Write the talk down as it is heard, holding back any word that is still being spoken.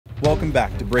Welcome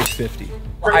back to Break 50.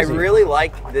 I really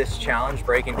like this challenge,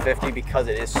 breaking 50, because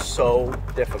it is so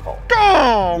difficult.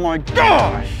 Oh my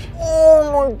gosh!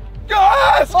 Oh my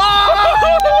gosh!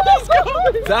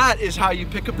 Oh, That is how you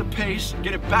pick up the pace and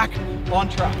get it back on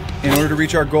track. In order to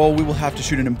reach our goal, we will have to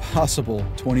shoot an impossible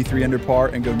 23 under par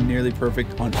and go nearly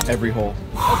perfect on every hole.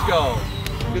 Let's go.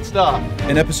 Good stuff.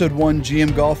 In episode 1,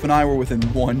 GM Golf and I were within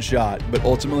one shot, but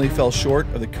ultimately fell short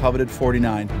of the coveted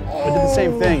 49. I did the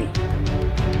same thing.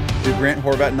 Do Grant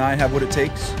Horvat and I have what it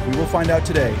takes? We will find out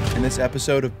today in this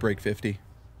episode of Break 50.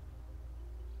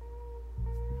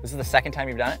 This is the second time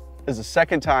you've done it? This is the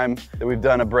second time that we've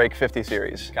done a Break 50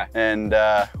 series. Okay. And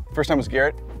first time was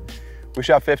Garrett. We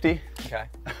shot 50. Okay.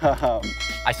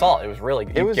 I saw it. It was really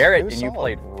good. Garrett and you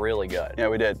played really good. Yeah,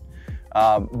 we did.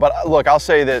 But look, I'll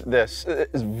say that this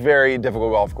is a very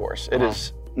difficult golf course. It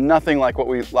is nothing like what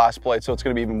we last played, so it's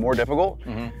going to be even more difficult.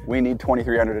 We need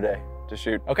 23 under today to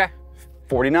shoot. Okay.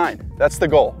 49. That's the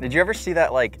goal. Did you ever see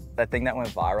that that thing that went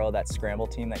viral, that scramble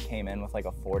team that came in with like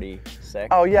a 46?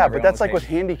 Oh yeah, but that's like with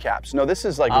handicaps. No, this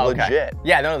is like legit. Okay.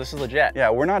 Yeah, no, this is legit. Yeah,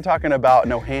 we're not talking about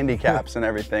no handicaps and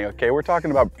everything, okay? We're talking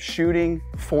about shooting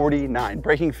 49,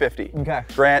 breaking 50. Okay.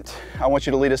 Grant, I want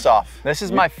you to lead us off. This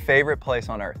is my favorite place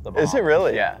on earth, the Bahamas. Is it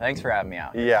really? Yeah, thanks for having me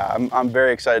out. Yeah, I'm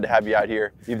very excited to have you out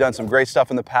here. You've done some great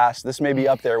stuff in the past. This may be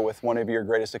up there with one of your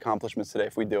greatest accomplishments today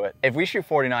if we do it. If we shoot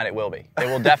 49, it will be. It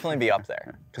will definitely be up there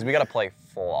because we got to play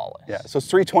flawless. Yeah, so it's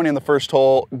 320 on the first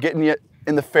hole. Getting you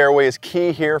in the fairway is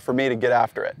key here for me to get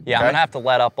after it. Yeah, okay? I'm gonna have to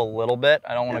let up a little bit.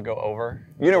 I don't want to go over.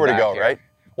 You know where to go, right?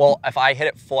 Well, if I hit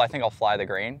it full, I think I'll fly the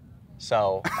green.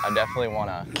 So I definitely want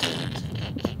to.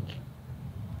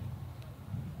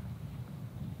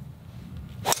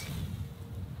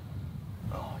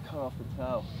 Oh, I cut off the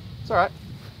toe. It's all right.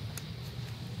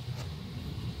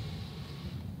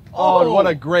 Oh, what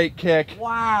a great kick.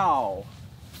 Wow.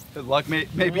 Good luck,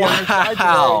 maybe.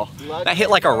 Wow. That hit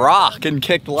like a rock and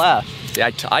kicked left. Yeah,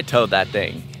 I towed that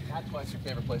thing. That's why it's your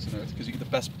favorite place on earth, because you get the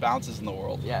best bounces in the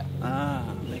world. Yeah.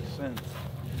 Ah, makes sense.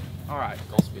 All right.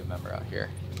 Goal to be a member out here.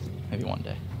 Maybe one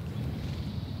day.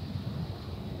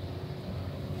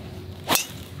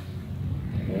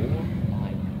 Oh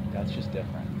my, that's just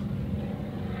different.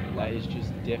 That is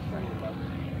just different.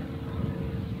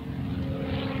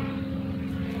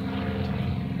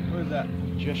 What is that?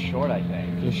 Just short, I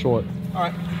think. Just short. All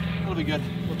right, that'll be good.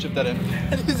 We'll chip that in.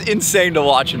 It is insane to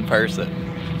watch in person.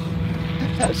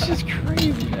 That's just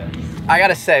craziness. I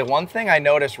gotta say, one thing I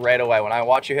noticed right away when I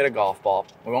watch you hit a golf ball,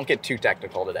 we won't get too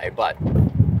technical today, but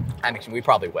I mean, we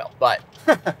probably will, but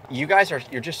you guys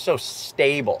you're just so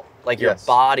stable. Like your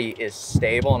body is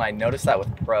stable, and I noticed that with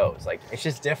pros. Like it's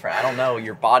just different. I don't know,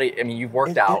 your body, I mean, you've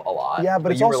worked out a lot. Yeah,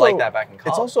 but it's you also, were like that back in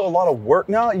college. It's also a lot of work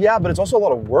now. Yeah, but it's also a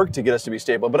lot of work to get us to be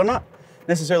stable. But I'm not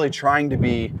necessarily trying to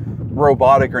be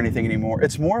robotic or anything anymore.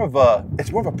 It's more of a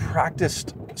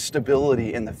practiced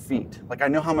stability in the feet. Like I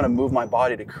know how I'm gonna move my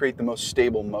body to create the most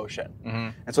stable motion.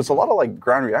 And so it's a lot of like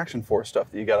ground reaction force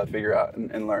stuff that you gotta figure out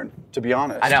and learn, to be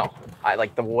honest. I know. I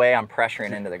like the way I'm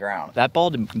pressuring into the ground. That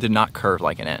ball did not curve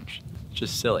like an inch.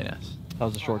 Just silliness.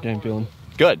 How's the short game feeling?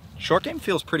 Good. Short game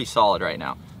feels pretty solid right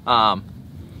now. I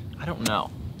don't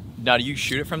know. Now, do you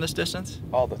shoot it from this distance?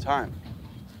 All the time.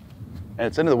 And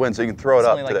it's into the wind, so you can throw it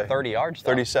up today. It's only like 30 yards,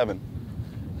 though. 37.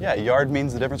 Yeah, a yard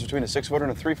means the difference between a 6-footer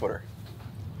and a 3-footer.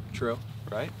 True,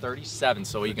 right? 37,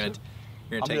 so you're gonna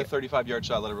take a 35-yard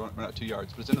shot, let it run out 2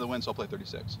 yards, but it's into the wind, so I'll play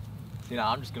 36. You know,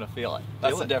 I'm just gonna feel it.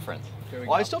 That's the difference.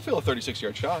 Well, I still feel a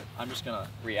 36-yard shot. I'm just gonna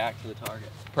react to the target.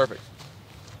 Perfect.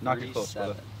 Knock it close,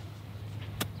 brother.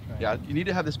 Yeah, you need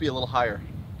to have this be a little higher.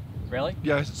 Really?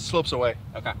 Yeah, it slopes away.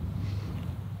 Okay.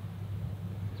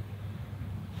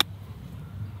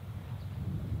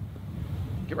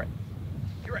 Get right.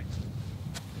 Get right.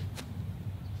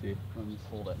 See, I'm just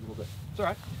hold it a little bit. It's all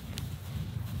right.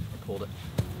 I pulled it.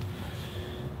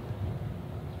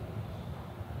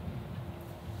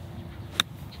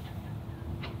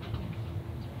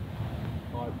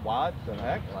 What the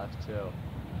heck? Left two.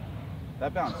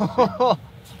 That bounced.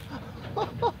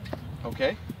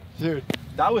 Okay. Dude,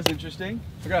 that was interesting.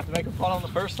 we're gonna have to make a putt on the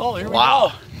first hole. Here we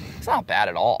Wow. It's not bad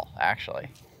at all, actually.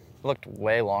 It looked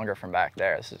way longer from back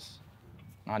there. This is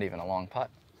not even a long putt.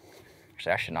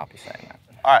 Actually, I should not be saying that.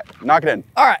 All right, knock it in.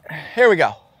 All right, here we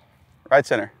go. Right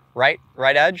center. Right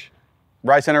edge?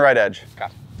 Right center, right edge.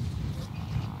 Okay.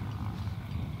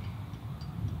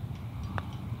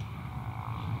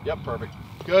 Yep, perfect.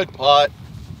 Good putt.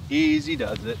 Easy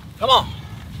does it. Come on.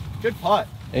 Good putt.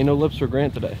 Ain't no lips for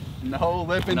Grant today. No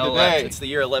lipping No today. lips. It's the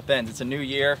year of lip ends. It's a new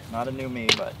year, not a new me,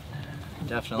 but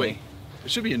definitely. Wait, it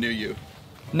should be a new you.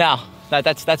 No,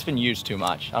 that's been used too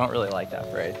much. I don't really like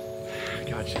that phrase.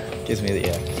 Gotcha. Gives me the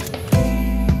ick.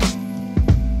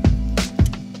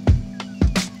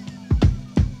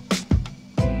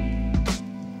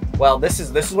 Well, this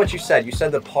is what you said. You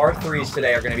said the par threes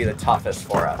today are going to be the toughest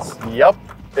for us. Yep.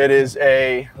 It is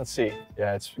a, let's see.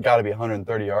 Yeah, it's got to be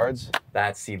 130 yards.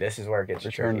 This is where it gets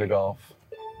Return tricky. to golf.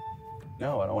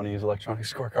 No, I don't want to use electronic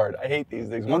scorecard. I hate these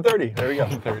things. 130. There we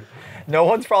go. No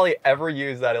one's probably ever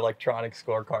used that electronic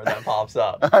scorecard that pops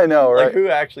up. I know, right? Like, who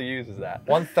actually uses that?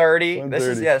 130. This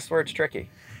is where it's tricky.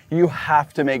 You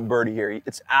have to make birdie here.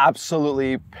 It's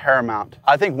absolutely paramount.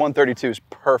 I think 132 is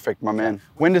perfect, my man.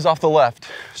 Wind is off the left,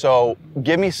 so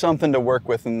give me something to work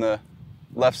with in the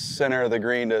left center of the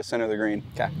green to center of the green.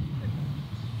 Okay.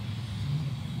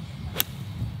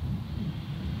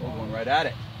 Going right at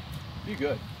it. Be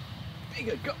good. Be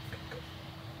good. Go.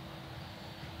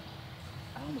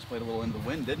 I almost played a little into the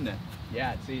wind, didn't it?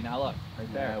 Yeah, see, now look,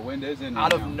 right there. Yeah, wind is in.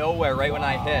 Out of nowhere, right when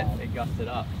I hit, it gusted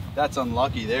up. That's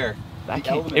unlucky there.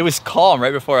 It was calm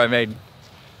right before I made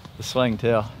the swing,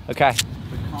 too. Okay.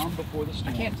 The calm before the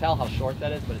storm. I can't tell how short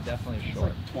that is, but it definitely is short.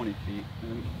 Like 20 feet.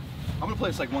 I'm going to play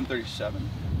this like 137.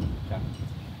 Okay.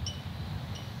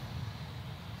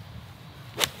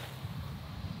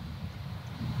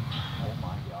 Oh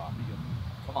my God.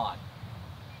 Come on.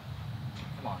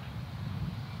 Come on.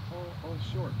 Oh, it's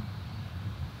short.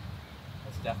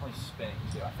 It's definitely spinning,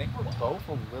 too. I think we're both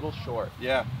a little short.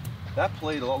 Yeah. That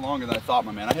played a lot longer than I thought,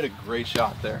 my man. I hit a great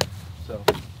shot there. So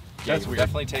Yeah, we're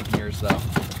definitely taking yours, though.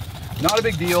 not a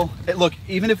big deal. Look,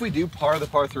 even if we do par the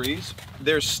par threes,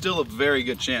 there's still a very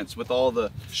good chance with all the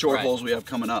short holes we have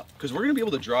coming up, because we're going to be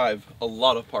able to drive a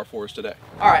lot of par fours today.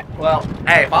 All right, well,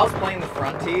 hey, if I was playing the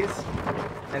front tees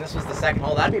and this was the second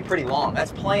hole, that'd be pretty long.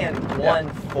 That's playing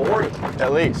 140.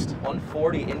 At least.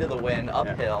 140 into the wind,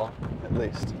 uphill. Yeah, at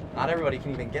least. Not everybody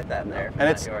can even get that there. And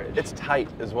it's tight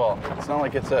as well. It's not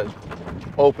like it's a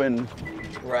open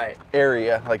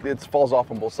area. Like it falls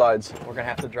off on both sides. We're gonna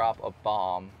have to drop a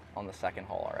bomb on the second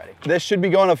hole already. This should be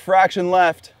going a fraction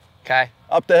left. Okay.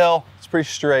 Up the hill, it's pretty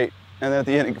straight. And then at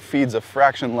the end, it feeds a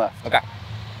fraction left. Okay.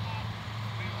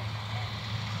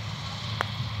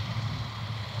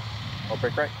 Oh,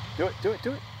 break right. Do it, do it,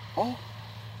 do it. Oh,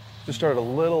 just started a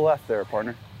little left there,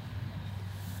 partner.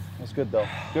 That's good though.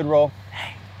 Good roll.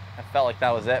 I felt like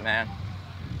that was it, man.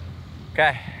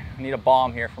 Okay, I need a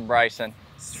bomb here from Bryson.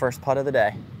 This is first putt of the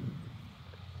day.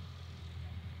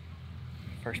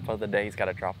 First putt of the day, he's got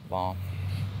to drop a bomb.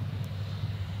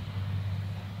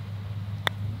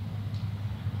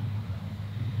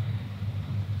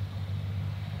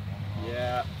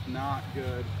 Yeah, not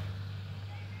good.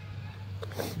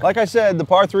 Like I said, the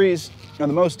par threes are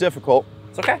the most difficult.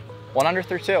 It's okay. 1 under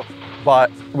through 2. But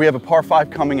we have a par 5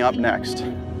 coming up next.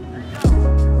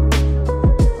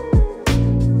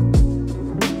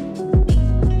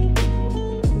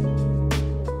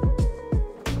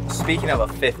 Speaking of a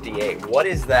 58, what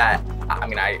is that? I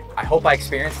mean, I hope I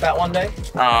experienced that one day.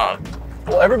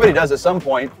 Well, everybody does at some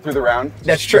point through the round.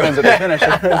 That's true. Depends if they finish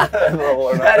level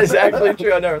or not. That is actually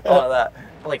true. I never thought of that.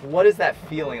 Like, what is that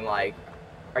feeling like?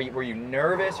 Were you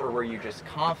nervous or were you just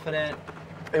confident?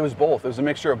 It was both. It was a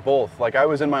mixture of both. Like I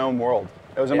was in my own world.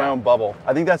 I was in my own bubble.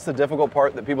 I think that's the difficult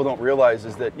part that people don't realize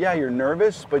is that, yeah, you're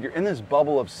nervous, but you're in this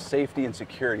bubble of safety and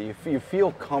security. You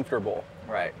feel comfortable.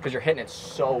 Right, because you're hitting it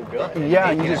so good. Yeah,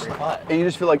 and you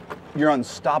just feel like you're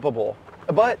unstoppable.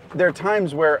 But there are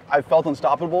times where I felt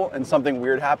unstoppable and something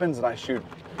weird happens and I shoot,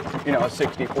 you know, a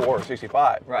 64 or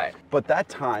 65. Right. But that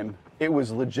time, it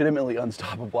was legitimately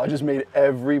unstoppable. I just made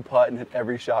every putt and hit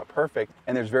every shot perfect.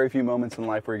 And there's very few moments in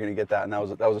life where you're gonna get that, and that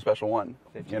was a special one.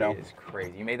 58 you know? is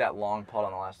crazy. You made that long putt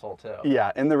on the last hole too.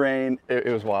 Yeah, in the rain, it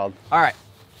was wild. All right,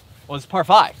 well, it's par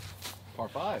 5. Par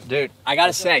 5. Dude, I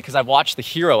gotta say, because I've watched the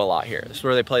Hero a lot here. This is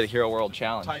where they play the Hero World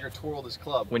Challenge. Tiger twirled his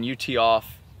club. When you tee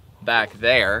off back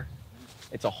there,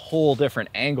 it's a whole different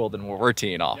angle than where we're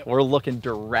teeing off. Yep. We're looking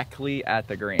directly at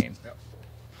the green. Yep.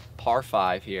 Par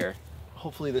 5 here.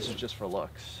 Hopefully this is just for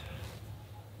looks.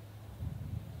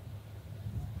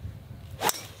 Oh,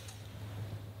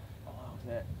 that was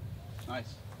it.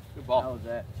 Nice. Good ball. That was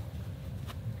it.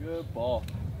 Good ball.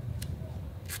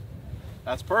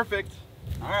 That's perfect.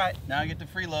 All right, now I get to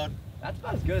freeload. That's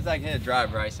about as good as I can hit a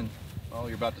drive, Bryson. Well,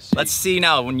 you're about to see. Let's see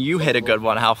now when you hit a good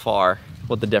one, how far,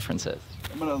 what the difference is.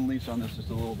 I'm gonna unleash on this just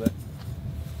a little bit.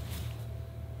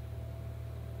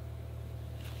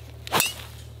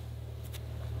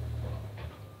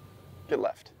 Get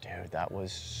left. Dude, that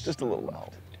was Just a little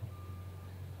left.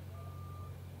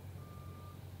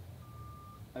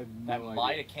 That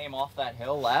might have came off that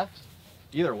hill left.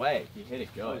 Either way, you hit it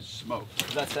good. Smoke.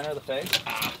 Is that center of the face?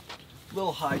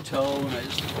 Little high toe, and I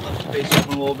just left the face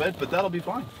open a little bit, but that'll be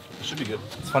fine. It should be good.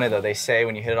 It's funny though, they say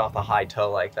when you hit it off the high toe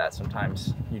like that,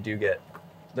 sometimes you do get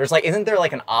There's like, isn't there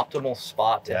like an optimal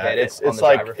spot to hit it on the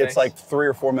driver face? It's like 3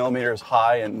 or 4 millimeters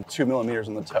high and 2 millimeters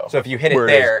on the toe. So if you hit it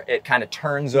there, it kind of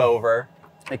turns over.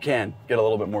 It can get a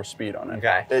little bit more speed on it.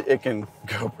 Okay. It can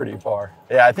go pretty far.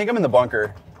 Yeah, I think I'm in the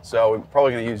bunker, so we're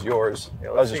probably gonna use yours. Yeah,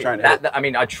 I was just trying to hit it. I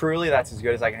mean, truly, that's as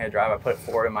good as I can hit a drive. I put it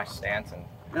forward in my stance and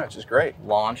yeah, it's just great.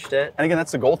 Launched it. And again,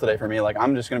 that's the goal today for me. Like,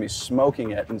 I'm just gonna be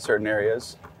smoking it in certain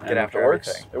areas. Get after it works.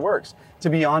 everything. It works. To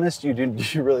be honest, you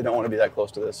really don't want to be that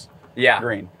close to this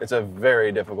green. It's a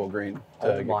very difficult green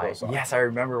to get close on. Yes, I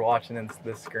remember watching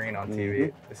this screen on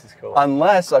TV. This is cool.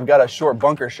 Unless I've got a short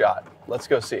bunker shot. Let's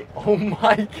go see. Oh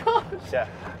my gosh. Yeah.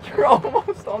 You're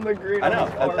almost on the green. I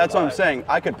know. That's what I'm saying.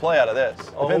 I could play out of this.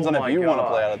 Depends on if you want to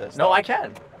play out of this. No, I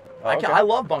can. Okay. I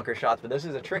love bunker shots, but this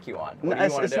is a tricky one. What do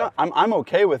you want to do? I'm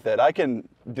okay with it. I can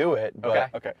do it.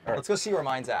 But, okay. All right. Let's go see where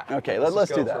mine's at. Okay.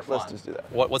 Let's do that. Let's just do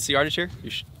that. What's the yardage here?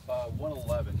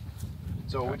 111.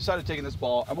 So we decided taking this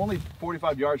ball. I'm only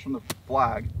 45 yards from the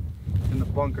flag in the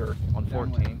bunker. On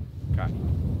 14. Okay.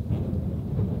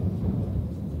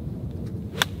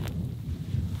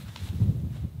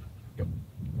 Go.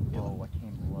 Whoa, what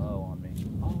came low on me?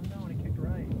 Oh no, and it kicked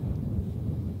right.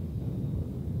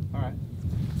 All right.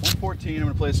 114. I'm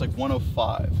gonna play this like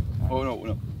 105. Oh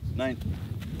no, 9.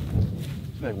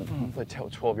 I'm gonna play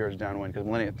 12 yards downwind because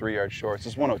I'm landing at 3 yards short. It's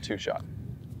just 102 shot.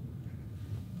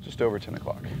 Just over 10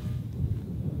 o'clock.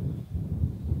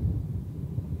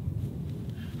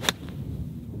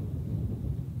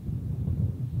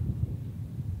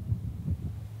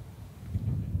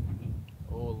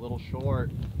 Oh, a little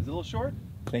short. Is it a little short?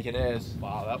 I think it is.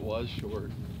 Wow, that was short.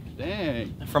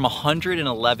 Dang. From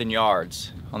 111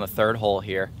 yards on the third hole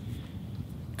here.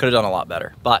 Could have done a lot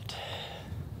better, but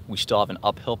we still have an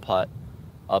uphill putt,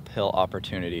 uphill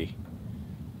opportunity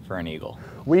for an eagle.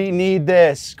 We need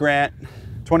this, Grant.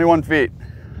 21 feet.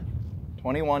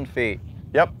 21 feet.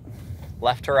 Yep.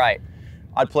 Left to right.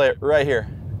 I'd play it right here.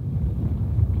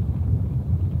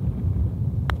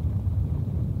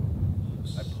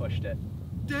 I pushed it.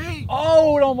 Dang.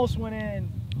 Oh, it almost went in.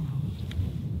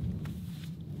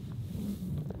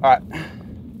 All right.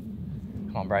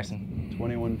 Come on, Bryson.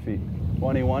 21 feet.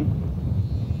 21.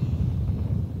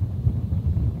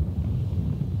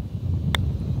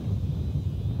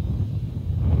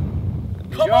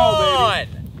 Come on!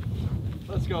 Baby.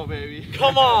 Let's go, baby.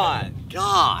 Come on!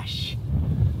 Gosh.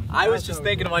 I was just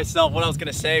thinking to myself what I was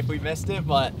gonna say if we missed it,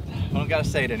 but I don't gotta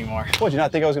say it anymore. What, did you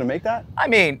not think I was gonna make that? I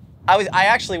mean, I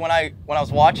actually when I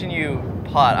was watching you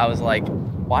putt, I was like,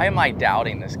 why am I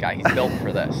doubting this guy? He's built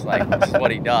for this. Like, this is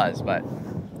what he does. But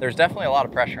there's definitely a lot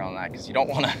of pressure on that because you don't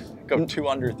want to go 2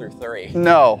 under through 3.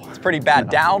 No. It's pretty bad.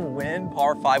 No. Downwind,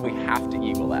 par 5, we have to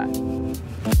eagle that.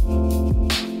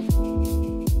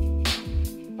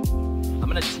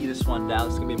 I'm gonna tee this one down.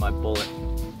 This is gonna be my bullet.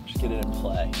 Just get it in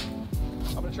play.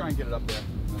 I'm gonna try and get it up there.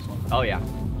 This one. Oh yeah.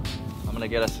 I'm gonna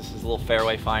get us, this is a little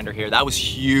fairway finder here. That was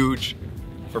huge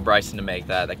for Bryson to make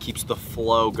that. That keeps the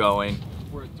flow going.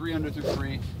 We're at 3 under through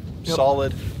 3. Yep.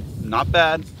 Solid. Not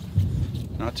bad.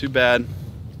 Not too bad.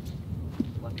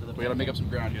 We gotta make up some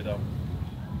ground here though.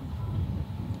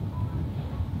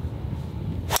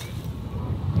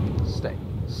 Stay.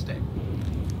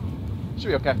 Should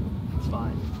be okay. It's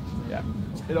fine. Yeah.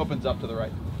 It opens up to the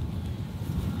right.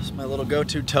 This is my little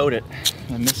go-to toed it.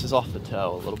 It misses off the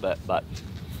toe a little bit, but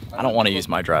I don't want to use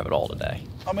my drive at all today.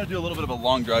 I'm gonna do a little bit of a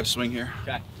long drive swing here.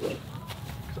 Okay.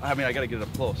 I mean, I gotta get it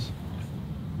up close.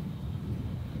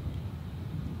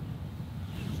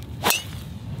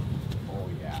 Oh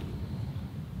yeah.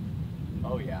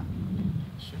 Oh yeah.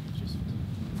 Just...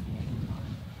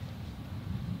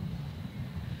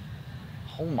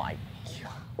 Oh my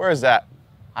God. Where is that?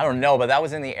 I don't know, but that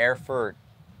was in the air for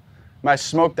I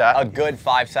smoked that. a good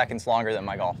 5 seconds longer than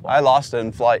my golf ball. I lost it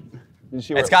in flight. Did you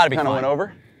see where it's got to be kind of fine. went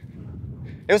over?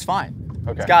 It was fine.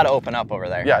 Okay. It's got to open up over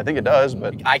there. Yeah, I think it does,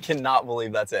 but I cannot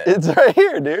believe that's it. it's right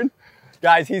here, dude.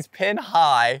 Guys, he's pin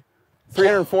high.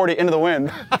 340 into the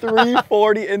wind.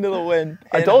 340 into the wind.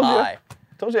 I told high. you.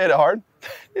 Told you I hit it hard.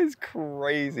 It's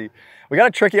crazy. We got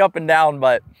a tricky up and down,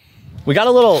 but we got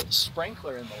a little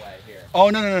sprinkler in the way here. Oh,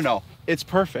 no. It's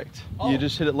perfect. Oh. You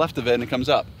just hit it left of it and it comes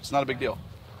up. It's not a big deal.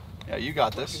 Yeah, you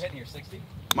got What this. you hitting here, 60?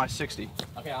 My 60.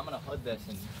 Okay, I'm gonna hood this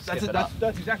and That's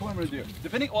exactly what I'm gonna do.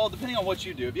 Depending on what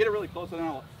you do. If you hit it really close, then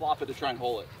I'll flop it to try and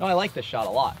hole it. No, I like this shot a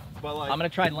lot. But like, I'm gonna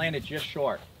try and land it just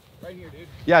short. right here, dude.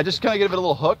 Yeah, just kind of give it a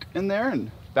little hook in there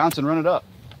and bounce and run it up.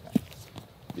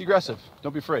 Be aggressive.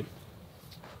 Don't be afraid.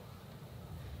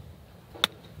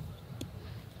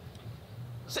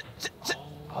 Sit.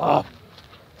 Oh,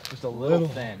 just a little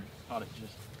thin.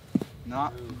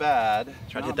 Not bad.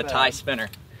 Try to hit the tie spinner.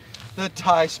 The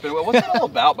tie spin. What's that all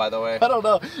about, by the way? I don't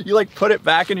know. You like put it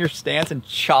back in your stance and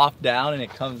chop down and it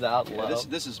comes out low.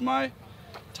 This is my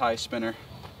tie spinner.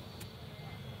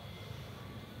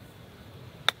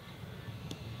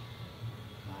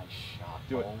 Nice shot.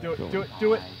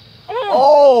 Do it.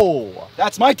 Oh!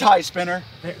 That's my tie spinner.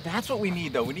 That's what we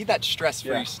need though. We need that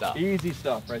stress-free stuff. Easy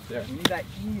stuff right there. We need that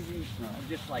easy,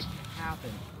 just like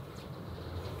happen.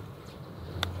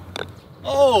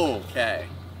 Oh, okay.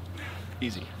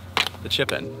 Easy. The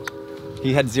chip in.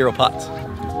 He had 0 putts.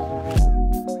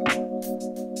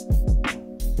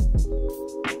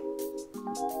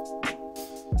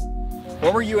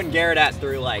 What were you and Garrett at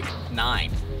through like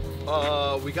 9?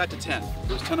 We got to 10.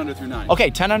 It was 10 under through 9. Okay,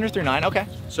 10 under through 9, okay.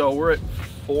 So we're at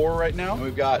 4 right now. And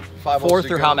we've got 5 holes 4 to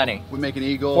through go. how many? We make an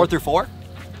eagle. 4 through 4?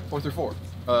 4 through 4.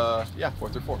 Yeah, 4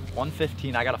 through 4.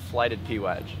 115, I got a flighted P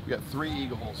wedge. We got 3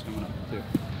 eagle holes coming up too.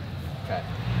 Okay.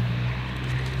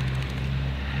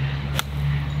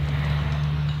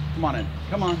 Come on in.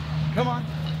 Come on. Come on.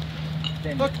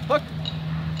 Hook, hook.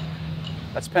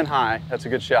 That's pin high. That's a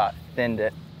good shot. Thinned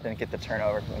it. Didn't get the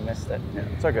turnover because we missed it. Yeah,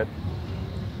 it's all good.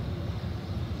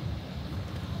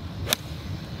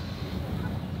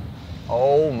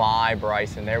 Oh my,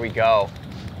 Bryson, there we go.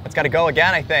 It's got to go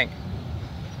again, I think.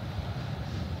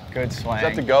 Good swing. Is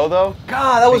that to go though?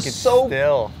 God, that was it's so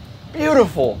still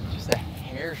beautiful. Just a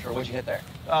hair short. What'd you hit there?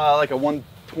 Like a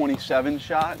 127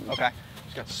 shot. Okay.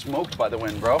 Just got smoked by the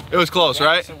wind, bro. It was close,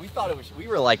 right? So we thought it was, we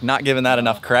were like not giving that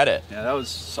enough credit Yeah, that was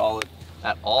solid.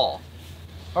 at all.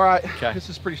 All right, Okay. this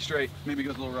is pretty straight. Maybe it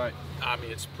goes a little right. I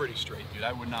mean, it's pretty straight, dude.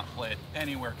 I would not play it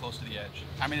anywhere close to the edge.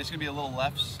 I mean, it's gonna be a little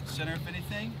left center if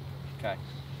anything. Okay.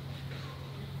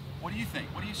 What do you think?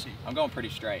 What do you see? I'm going pretty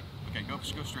straight. Okay, go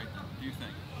straight then. What do you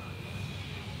think?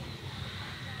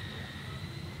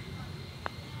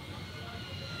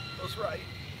 Goes right.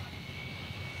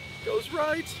 Goes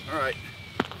right. All right.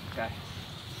 Okay.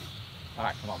 All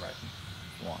right, come on, Bryson.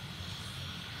 Come on.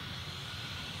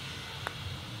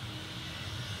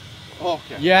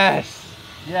 Okay. Yes.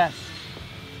 Yes.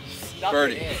 Snuck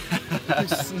Birdie. it in. You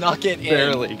snuck it in.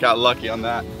 Barely got lucky on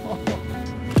that.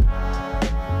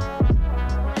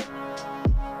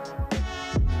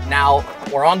 Now,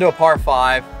 we're on to a par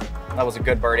 5. That was a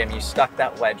good birdie. I mean, you stuck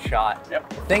that wedge shot. Yep.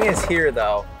 The thing is here,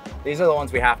 though, these are the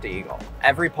ones we have to eagle.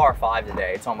 Every par 5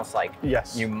 today, it's almost like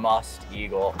Yes. you must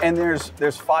eagle. And there's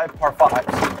 5 par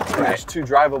 5s. And there's 2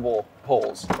 drivable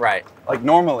holes. Right. Like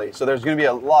normally, so there's going to be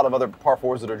a lot of other par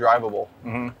 4s that are drivable.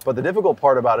 Mm-hmm. But the difficult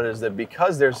part about it is that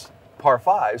because there's par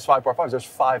 5s, 5 par 5s, there's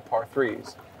 5 par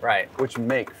 3s, Right. which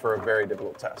make for a very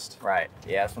difficult test. Right.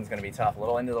 Yeah, this one's going to be tough. A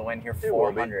little into the wind here, It will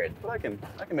be, 400. but I can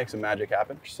make some magic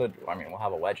happen. So, I mean, we'll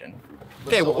have a wedge in.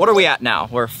 Okay, what are we at now?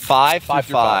 We're 5 through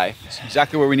 5. It's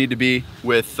exactly where we need to be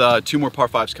with 2 more par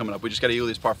 5s coming up. We just got to eagle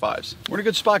these par 5s. We're in a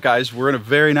good spot, guys. We're in a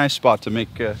very nice spot to make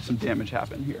some damage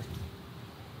happen here.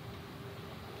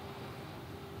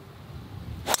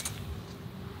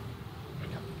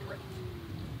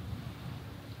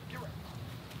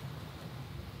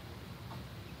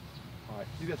 All right,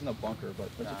 you guys in the bunker, but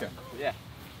that's okay. Yeah.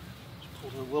 Just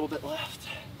pulled a little bit left.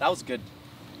 That was good.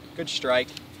 Good strike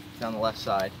down the left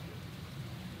side.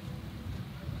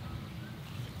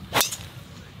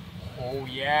 Oh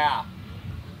yeah.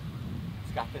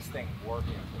 It's got this thing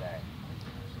working today.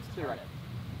 Let's clear it.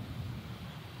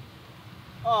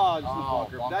 Oh, just Oh,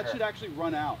 the bunker. bunker. That should actually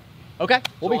run out. Okay,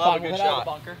 we'll be we'll have fine. a We'll good hit out of shot.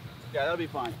 the bunker. Yeah, that'll be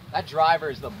fine. That driver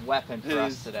is the weapon It for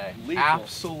is us today. lethal.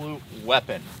 Absolute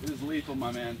weapon. It is lethal,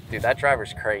 my man. Dude, that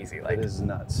driver's crazy. Like, It is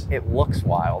nuts. it looks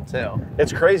wild too.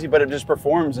 It's crazy, but it just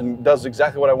performs and does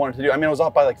exactly what I wanted to do. I mean, I was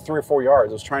off by like 3 or 4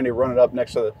 yards. I was trying to run it up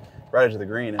next to the right edge of the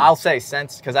green. And I'll say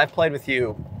because I've played with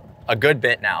you a good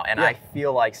bit now, and Yeah. I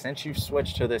feel like since you've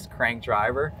switched to this crank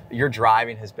driver, your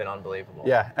driving has been unbelievable.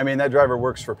 yeah, I mean, that driver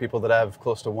works for people that have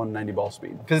close to 190 ball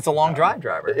speed. Because it's a long drive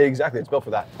driver. Exactly, it's built for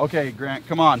that. Okay, Grant,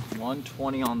 come on.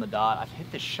 120 on the dot. I've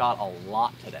hit this shot a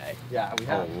lot today. Yeah, we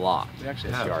A lot. We actually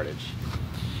This have. yardage.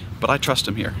 But I trust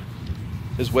him here.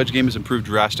 His wedge game has improved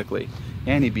drastically,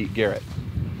 and he beat Garrett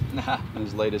in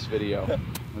his latest video.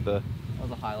 With the, That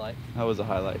was a highlight. that was a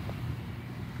highlight.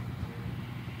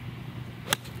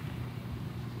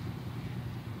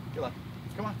 Get left.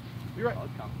 Come on. You're right.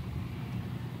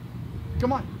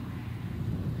 Come on.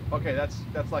 Okay, that's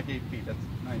like 8 feet. That's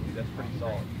 9 feet. That's pretty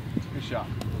solid. Good shot.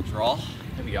 Draw.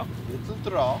 There we go. It's a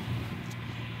draw.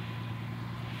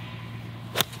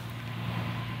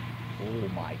 Oh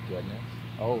my goodness.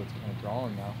 Oh, it's kind of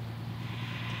drawing now.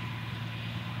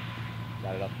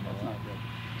 Got it up in the That's middle. not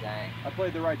good. Dang. I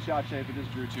played the right shot shape. It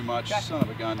just drew too much. Okay. Son of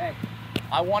a gun. Hey,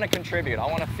 I want to contribute. I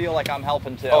want to feel like I'm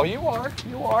helping too. Oh, you are.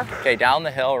 You are. Okay, down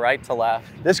the hill, right to left.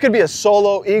 This could be a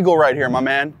solo eagle right here, my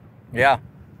man. Yeah.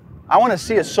 I want to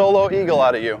see a solo eagle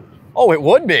out of you. Oh, it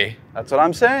would be. That's what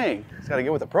I'm saying. It's got to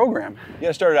get with the program. You got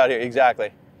to start it out here.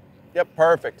 Exactly. Yep,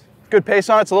 perfect. Good pace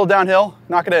on it. It's a little downhill.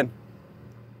 Knock it in.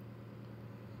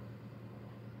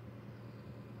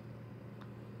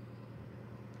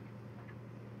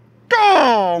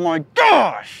 Oh my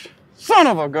gosh! Son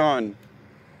of a gun.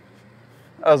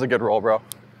 That was a good roll, bro.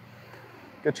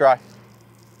 Good try.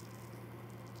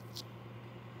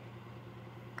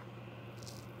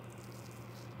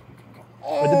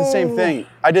 I did the same thing.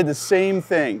 I did the same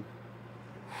thing.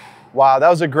 Wow, that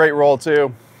was a great roll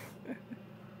too.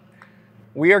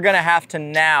 We are gonna have to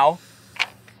now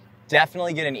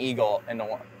definitely get an eagle into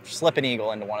one, slip an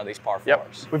eagle into one of these par fours.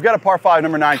 Yep. We've got a par 5,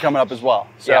 number 9 coming up as well.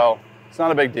 So it's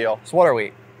not a big deal. So what are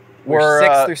we? We're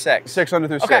 6 through 6. 6 under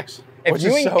through Okay. 6. If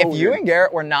you and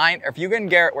Garrett were 9, or if you and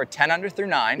Garrett were 10 under through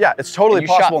 9. Yeah, it's totally and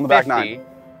you possible shot in the back 50, 9.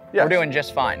 Yes. We're doing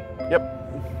just fine. Yep.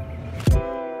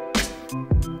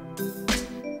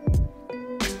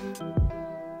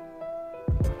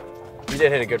 You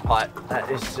did hit a good putt.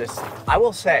 That is just, I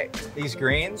will say, these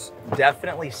greens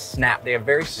definitely snap. They have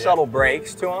very subtle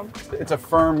breaks to them. It's a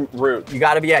firm root. You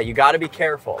gotta be, yeah, you gotta be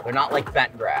careful. They're not like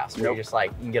bent grass where Nope. you just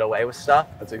like, you can get away with stuff.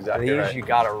 That's exactly These right. you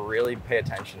gotta really pay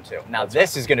attention to. Now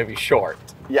this is gonna be short.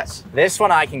 Yes. This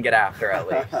one I can get after at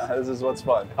least. This is what's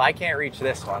fun. If I can't reach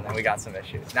this one, then we got some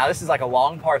issues. Now this is like a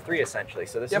long par 3 essentially.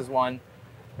 So this is one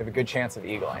we have a good chance of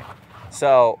eagling.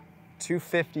 So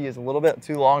 250 is a little bit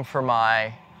too long for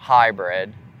my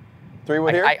hybrid.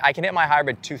 3-wood here? I can hit my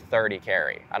hybrid 230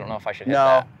 carry. I don't know if I should hit No,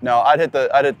 that. no, I'd hit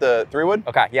the 3-wood.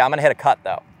 Okay, yeah, I'm gonna hit a cut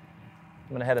though.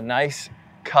 I'm gonna hit a nice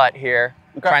cut here.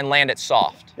 Okay. Try and land it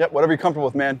soft. Yep, whatever you're comfortable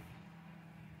with, man.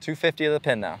 250 of the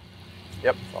pin though.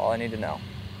 Yep. That's all I need to know.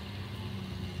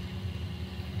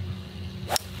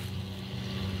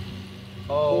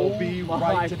 Oh, be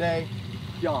right today.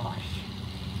 Gosh.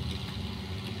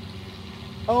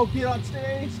 Oh, get on,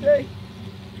 stay.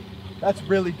 That's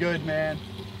really good, man.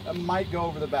 That might go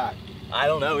over the back. I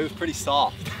don't know, it was pretty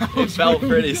soft. It felt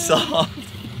pretty soft.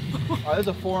 All right, there's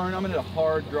a 4-iron. I'm gonna hit a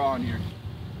hard draw in here.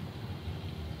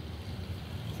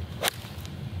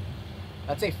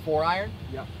 That's a 4-iron?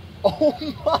 Yep. Oh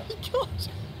my gosh.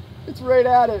 It's right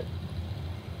at it.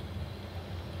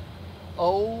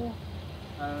 Oh.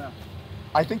 I don't know.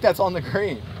 I think that's on the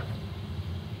green.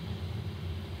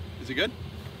 Is it good?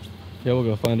 Yeah, we'll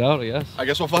go find out, I guess. I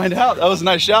guess we'll find out. That was a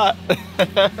nice shot. It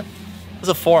was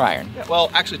a 4-iron. Yeah, well,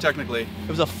 actually, technically. It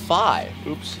was a 5.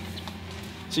 Oops.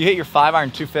 So you hit your 5-iron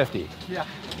 250. Yeah.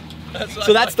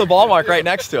 So that's the ball mark right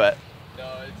next to it.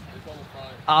 No, it's almost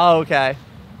fine. Oh, okay.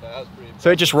 That was pretty.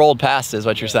 So it just rolled past is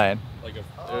what you're saying. Like it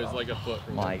was like a foot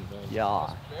from My the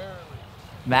God.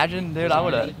 Imagine, dude, I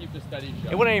would have. Keep the steady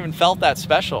shot. It wouldn't even felt that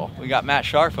special. We got Matt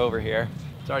Sharf over here.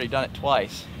 He's already done it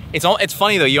twice. It's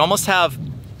funny though. You almost have,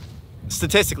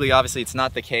 statistically, obviously, it's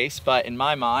not the case, but in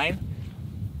my mind,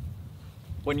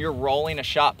 when you're rolling a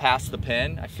shot past the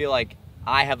pin, I feel like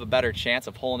I have a better chance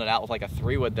of pulling it out with like a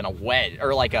 3-wood than a wedge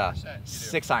or like a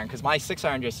 6-iron, because my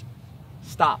 6-iron just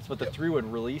stops, but the 3-wood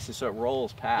releases, so it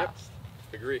rolls past.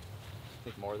 Agree.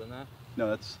 Think more than that. No,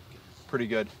 that's pretty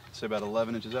good. Say about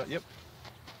 11 inches out. Yep.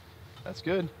 That's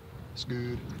good. It's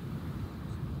good.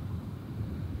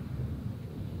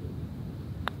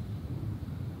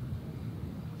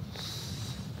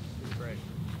 Great.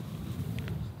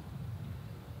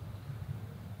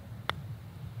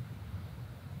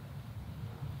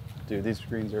 Dude, these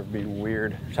screens are being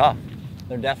weird. Tough.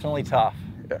 They're definitely tough.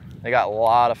 Yeah. They got a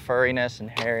lot of furriness and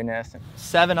hairiness.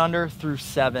 7 under through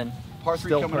 7. Par 3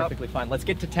 Still coming up. perfectly fine. Let's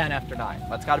get to 10 after 9.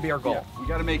 That's got to be our goal. Yeah, we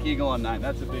got to make eagle on 9.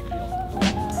 That's a big deal.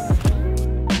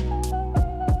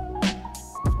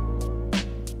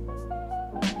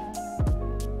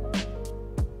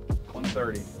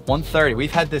 130. 130.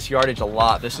 We've had this yardage a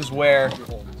lot. This is where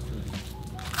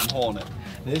I'm holding it.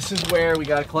 this is where we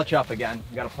got to clutch up again.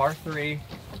 We got a par 3.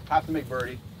 Have to make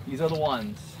birdie. These are the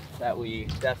ones that we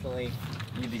definitely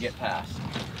need to get past.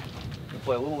 We'll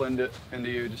play a little into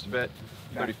you just a bit.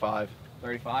 35.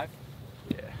 35.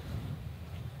 Yeah.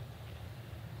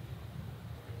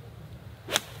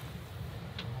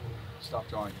 Stop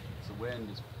drawing. It's the wind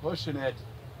is pushing it.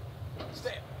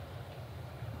 Stay.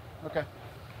 Okay.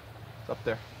 It's up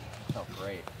there. Oh,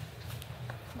 great.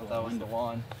 Not that wind.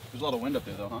 one. There's a lot of wind up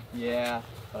there though, huh? Yeah,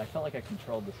 but I felt like I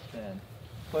controlled the spin.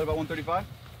 Played about 135?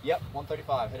 Yep,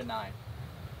 135. Hit a 9.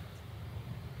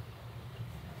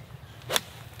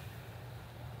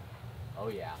 Oh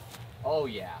yeah. Oh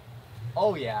yeah.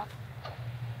 Oh yeah.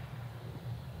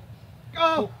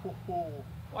 Go!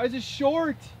 Why is it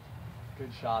short? Good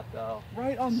shot though.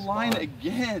 Right on line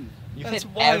again. You That's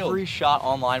hit wild. every shot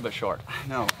on line but short. I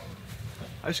know.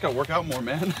 I just gotta work out more,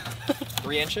 man.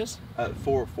 3 inches?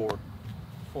 4.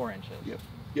 4 inches.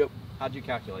 Yep. How'd you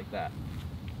calculate that?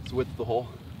 It's the width of the hole.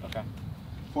 Okay.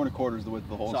 4 1/4 is the width of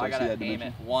the hole. So I see gotta that aim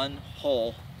dimension. it 1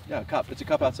 hole. Yeah, a cup. It's a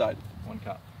cup outside. 1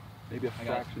 cup. Maybe a I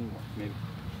got it. fraction more. Maybe.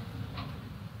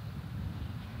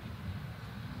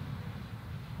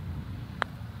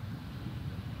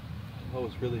 Oh,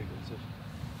 it's really aggressive.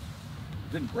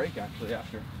 Didn't break actually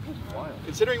after. That was wild.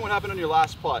 Considering what happened on your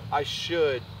last putt, I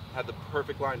should have the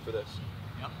perfect line for this.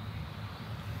 Yep.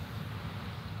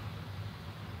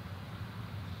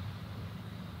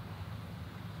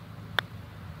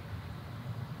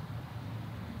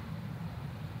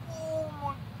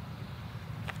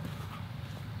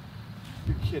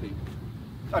 You're kidding.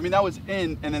 I mean, that was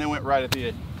in, and then it went right at the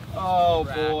end. Oh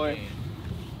boy.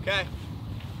 Okay.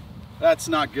 That's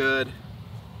not good.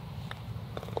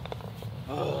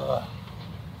 Ugh.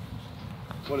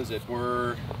 What is it?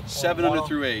 We're 7 under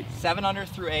through 8. 7 under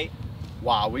through 8.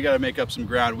 Wow, we got to make up some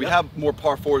ground. We have more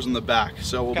par 4s in the back,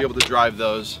 so we'll be able to drive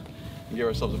those and give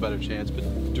ourselves a better chance. But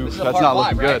dude, This is a that's par not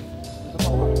 5, looking right?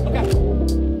 good. Okay.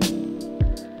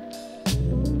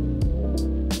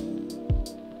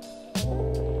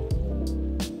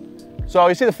 So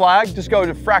you see the flag? Just go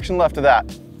a fraction left of that.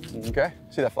 Okay,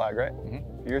 see that flag, right?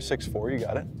 Mm-hmm. You're 6'4", you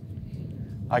got it.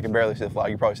 I can barely see the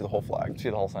flag. You probably see the whole flag. See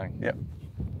the whole thing. Yep.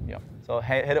 Yep. So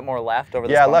hit it more left over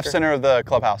the Yeah, bunker? left center of the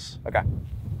clubhouse. Okay.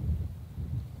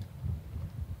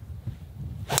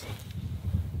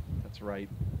 That's right.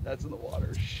 That's in the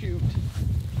water. Shoot.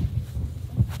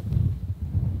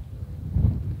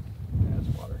 That's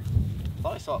water. I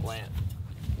thought I saw it land.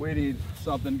 We need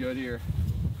something good here.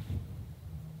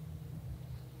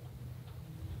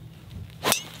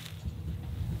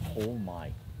 Oh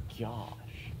my gosh.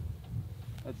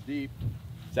 That's deep.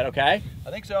 Is that okay?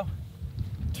 I think so.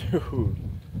 Dude.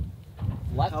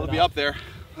 Left That'll be up there.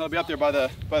 That'll be up there by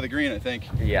the green, I think.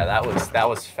 Yeah, that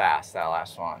was fast, that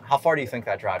last one. How far do you think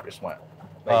that drive just went?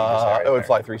 That you just hit right It would there?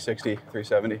 fly 360,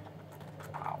 370.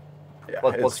 Wow. Yeah,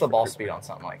 What's it's the ball pretty- speed on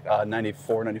something like that?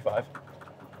 94, 95.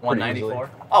 194?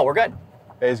 Oh, we're good.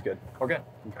 It is good. We're good.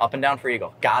 Up and down for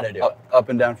eagle. Gotta do it. Up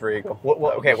and down for eagle.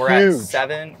 Okay, we're Huge. at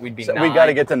 7. We'd be So 9. we got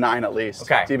to get to 9 at least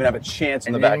Okay. to even have a chance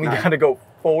in and the then back we nine. gotta go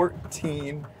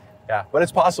 14. Yeah, but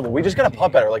it's possible. We just got to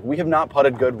putt better. Like, we have not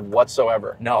putted good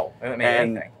whatsoever. No, we haven't made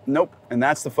And anything. nope, and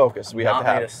that's the focus we have Not to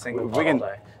have. made a single We putt can. all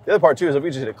day. The other part too is if we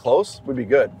just hit it close, we'd be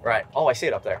good. Right. Oh, I see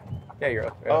it up there. Yeah, you're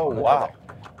up. Oh, on the wow. top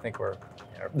there. I think we're.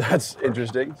 That's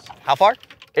interesting. How far?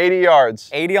 80 yards.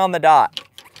 80 on the dot.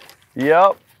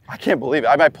 Yep. I can't believe it.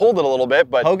 I pulled it a little bit,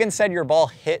 but Hogan said your ball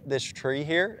hit this tree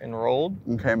here and rolled.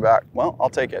 and came back. Well, I'll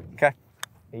take it. Okay.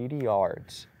 80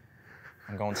 yards.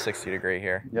 I'm going 60 degree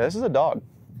here. Yeah, this is a dog.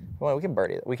 Well, we can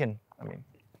birdie it. We can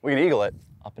eagle it.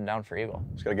 up and down for eagle.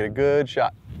 Just gotta get a good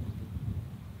shot.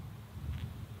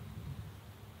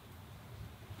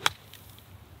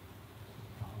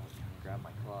 Grab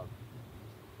my club.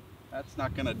 That's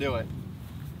not gonna do it.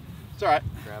 It's all right.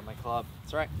 Grab my club.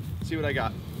 That's right. See what I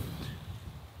got.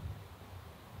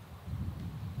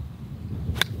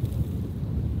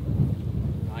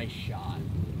 Nice shot.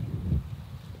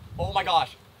 Oh my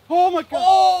gosh. Oh my god.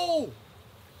 Oh!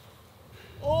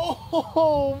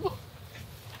 Oh!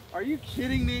 Are you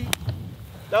kidding me?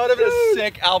 That would have been a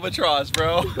sick albatross,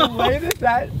 bro. The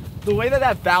way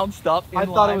that bounced up. I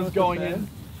thought it was going in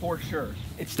for sure.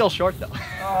 It's still short though.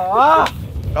 That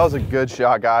was a good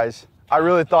shot, guys. I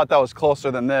really thought that was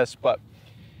closer than this, but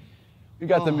we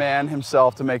got the man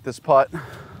himself to make this putt. I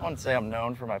wouldn't say I'm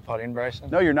known for my putting, Bryson.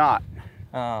 No, you're not.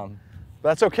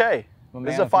 That's okay. I'm a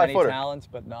This man is a with many 5-footer. talents,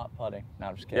 but not putting. No,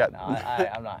 I'm just kidding. Yeah. No,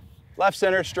 I'm not. Left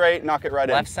center, straight, knock it right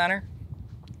Left in. center.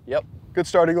 Yep. Good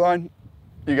starting line.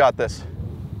 You got this.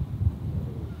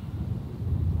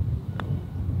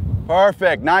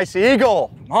 Perfect. Nice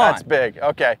eagle. Come on. That's big.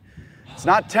 Okay. It's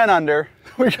not 10 under.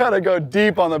 We got to go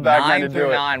deep on the back nine to 9 do through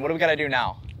it. 9. What do we got to do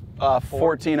now?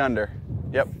 14 under.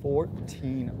 Yep.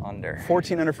 14 under.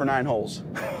 14 under for 9 holes.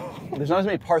 There's not as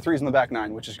many par 3s in the back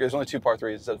 9, which is good. There's only 2 par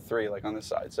 3s instead of 3 like on this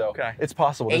side. So Okay. it's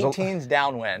possible. There's 18's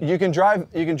downwind. You can drive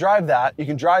that. You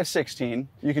can drive 16.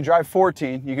 You can drive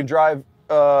 14. You can drive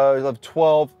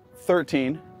 12,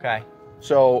 13. Okay.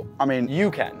 So, I mean,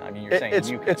 You can. I mean, you're saying it's,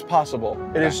 you can. it's possible.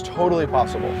 It is totally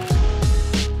possible.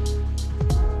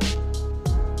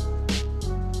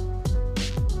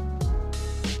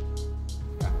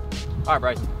 All right,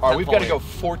 Bryson. All right, we've got to go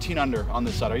 14 under on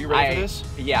this side. Are you ready for this?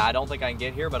 Yeah, I don't think I can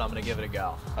get here, but I'm gonna give it a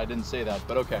go. I didn't say that,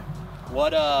 but okay.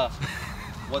 What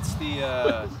What's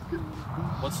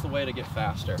the way to get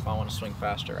faster if I want to swing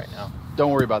faster right now?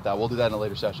 Don't worry about that. We'll do that in a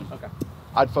later session. Okay.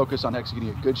 I'd focus on executing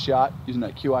a good shot using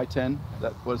that QI-10. Is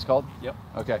that what it's called? Yep.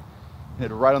 Okay.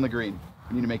 Hit it right on the green.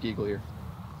 You need to make eagle here.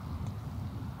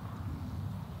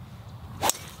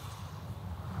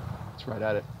 It's right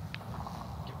at it.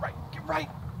 Get right. Get right.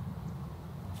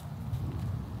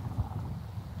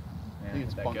 I think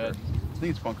it's that bunker. good? I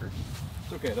think it's bunker.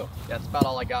 It's okay though. Yeah, that's about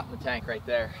all I got in the tank right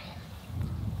there.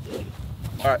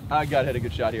 All right, I gotta hit a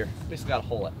good shot here. Just gotta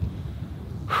hole it.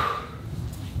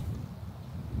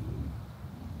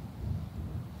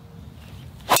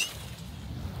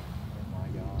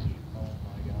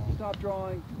 Stop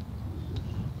drawing.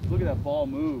 Look at that ball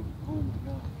move. Oh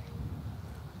my gosh.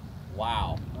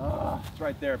 Wow. It's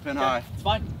right there, pin high. It's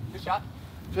fine. Good shot.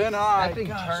 Pin high. That thing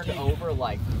Gosh, turned dang it. over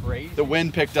like crazy. The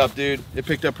wind picked up, dude. It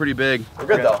picked up pretty big. We're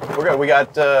good though. We're good. We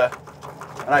got a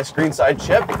nice greenside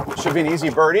chip. Should be an easy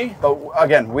birdie. But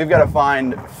again, we've got to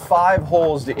find 5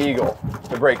 holes to eagle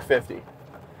to break 50.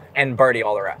 And birdie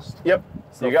all the rest. Yep.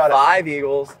 So you got it. 5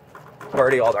 eagles,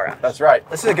 birdie all the rest. That's right.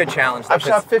 This is a good challenge. I've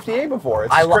shot 58 before.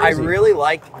 It's I crazy. really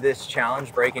like this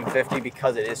challenge, breaking 50,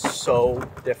 because it is so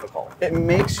difficult. It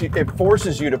makes you. It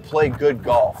forces you to play good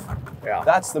golf. Yeah.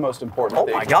 That's the most important Oh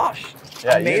thing. my gosh.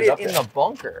 Yeah, I you made hit it it up in there. the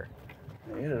bunker.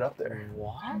 You hit it up there.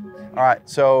 What? All right.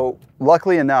 So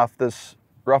luckily enough, this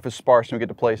rough is sparse and we get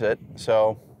to place it.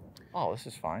 So Oh, this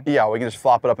is fine. yeah, we can just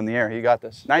flop it up in the air. You got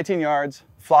this. 19 yards.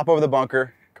 Flop over the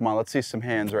bunker. Come on, let's see some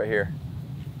hands right here.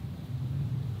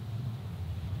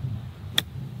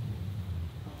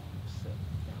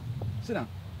 Sit down.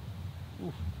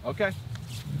 Ooh, okay.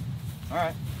 All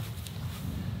right.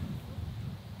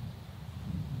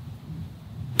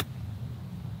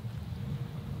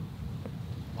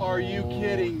 Are you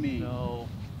kidding me? No.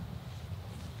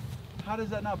 How does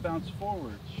that not bounce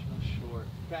forward? Short.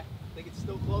 Okay. I think it's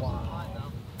still close on the line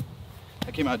though.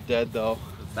 That came out dead though.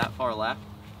 It's that far left?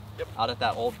 Yep. Out at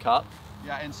that old cup?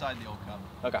 Yeah, inside the old cup.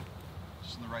 Okay.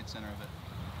 Just in the right center of it.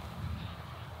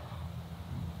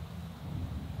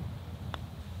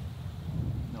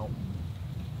 Nope.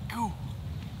 Go.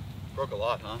 Broke a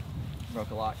lot, huh?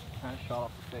 Broke a lot. Kind of shot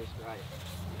off the face right.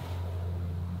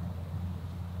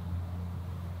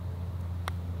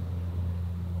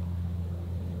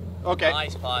 Okay.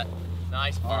 Nice putt.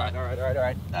 Nice putt. All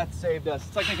right. That saved us.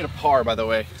 It's like making a par, by the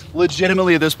way.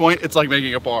 Legitimately, at this point, it's like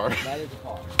making a par. That is a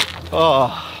par.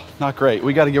 Oh, not great.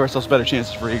 We got to give ourselves better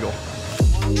chances for eagle.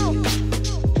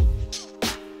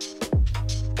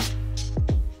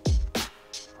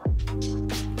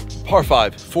 Par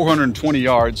 5, 420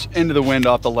 yards, into the wind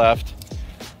off the left.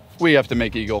 We have to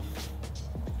make eagle.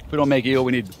 If we don't make eagle,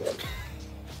 we need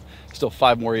still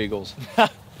 5 more eagles. Wait,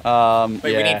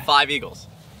 we yeah. need 5 eagles.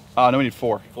 No, we need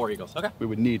 4. 4 eagles. Okay. We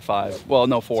would need 5. Well,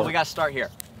 no, 4. So we got to start here.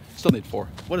 Still need 4.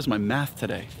 What is my math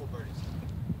today?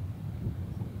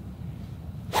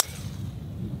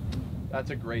 That's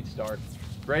a great start.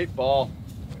 Great ball.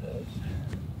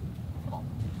 Come on.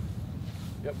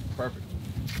 Yep, perfect.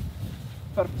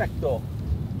 Perfecto.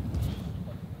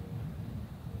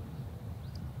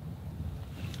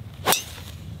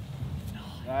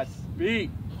 That's beat.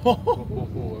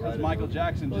 That's Michael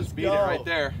Jackson. Let's Just beat go. it right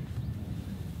there.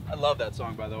 I love that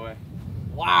song, by the way.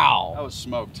 Wow. That was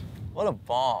smoked. What a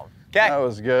bomb. Okay. That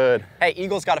was good. Hey,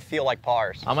 eagles got to feel like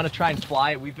pars. I'm going to try and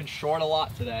fly it. We've been short a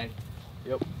lot today.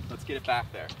 Yep. Let's get it back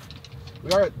there.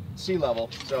 We are at sea level,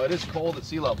 so it is cold at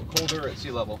sea level. Colder at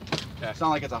sea level. Okay. It's not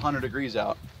like it's 100 degrees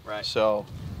out. Right. So.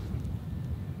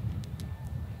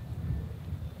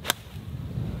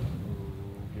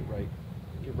 Get right.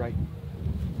 Get right.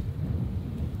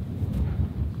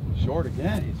 Short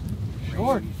again.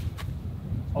 Short.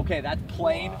 Okay, that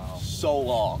plane so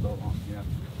long. So long, yeah.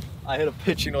 I hit a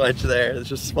pitching wedge there. It's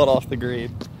just spun off the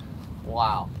green.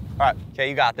 Wow. All right. Okay,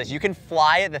 you got this. You can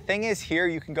fly it. The thing is here,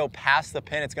 you can go past the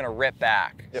pin. It's going to rip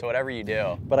back. Yep. So whatever you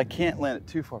do. But I can't land it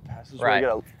too far past. This is where Right. you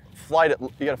gotta flight it.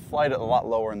 You gotta flight it a lot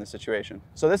lower in this situation.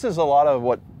 So this is a lot of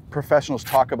what professionals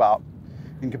talk about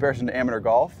in comparison to amateur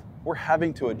golf. We're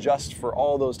having to adjust for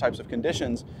all those types of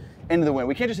conditions into the wind.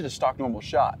 We can't just hit a stock normal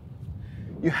shot.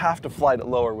 You have to flight it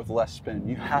lower with less spin.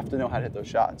 You have to know how to hit those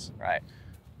shots. Right.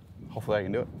 Hopefully I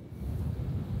can do it.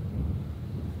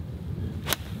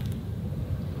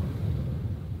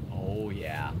 Oh,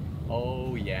 yeah.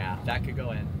 Oh, yeah. That could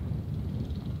go in.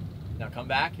 Now come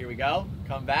back. Here we go.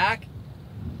 Come back.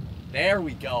 There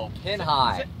we go. Pin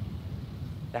high.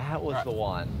 That was All right. the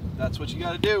one. That's what you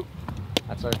got to do.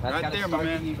 That's Right gotta there, my start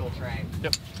man. the eagle train.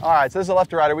 Yep. All right, so this is a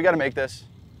left to righter. We got to make this.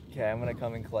 Okay, I'm gonna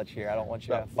come in clutch here. I don't want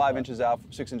you About to 5 inches out,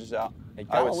 6 inches out. It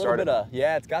I got would a little start bit it. of,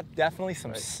 yeah, it's got definitely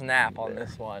some Right snap on there.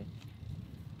 this one.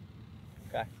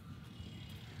 Okay.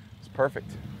 It's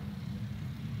perfect.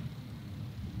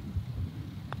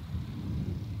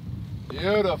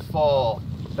 Beautiful.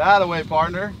 That away,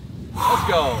 partner. Let's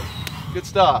go. Good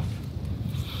stuff.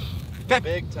 Okay.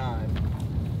 Big time.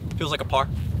 Feels like a par.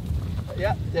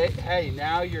 Yeah. Hey,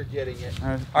 now you're getting it.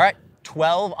 All right.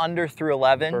 12 under through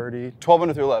 11. Birdie. 12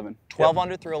 under through 11. 12 Yep.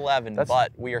 under through 11,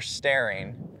 but we are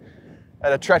staring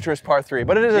At a treacherous par 3,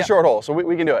 but it is a short hole, so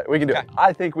we can do it. We can do it.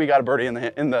 I think we got a birdie in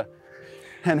the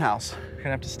hen house. We're gonna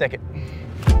have to stick it.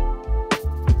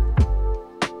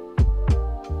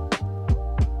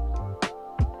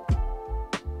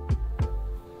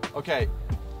 Okay,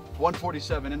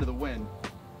 147 into the wind.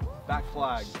 Back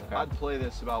flag. Okay. I'd play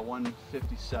this about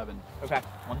 157. Okay.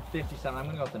 157. I'm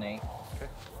gonna go with an 8. Okay.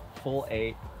 Full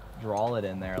 8. Draw it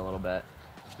in there a little bit.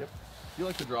 Yep. You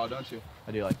like to draw, don't you?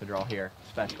 I do like the draw here,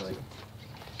 especially.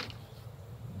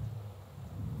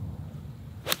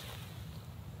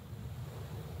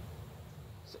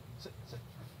 Sit.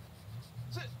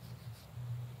 Sit.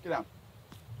 Get down.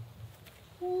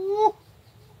 Woo.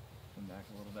 Come back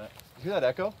a little bit. You hear that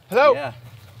echo? Hello? Yeah.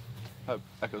 Oh,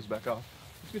 echoes back off.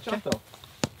 It's a good shot, though.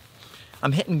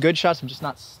 I'm hitting good shots, I'm just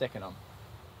not sticking them.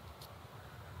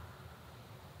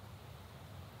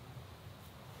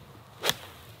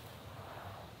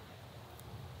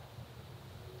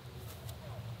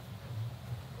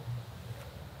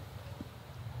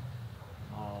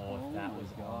 Oh, if that was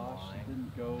Gosh, on it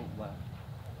didn't go left.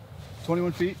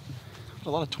 21 feet. A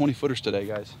lot of 20-footers today,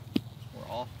 guys.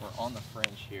 We're on the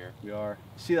fringe here. We are.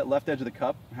 See that left edge of the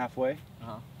cup halfway?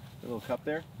 Uh-huh. The little cup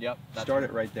there? Yep. Start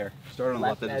it right there. Start on the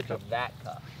left left edge edge of the cup. of that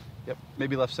cup. Yep,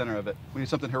 maybe left center of it. We need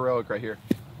something heroic right here.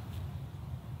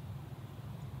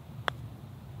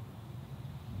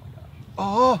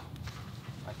 Oh!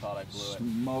 I thought I blew it.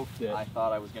 Smoked it. I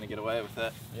thought I was gonna get away with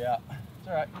it. Yeah, it's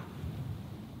all right.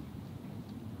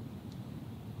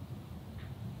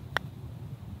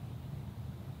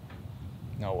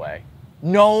 No way.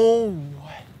 No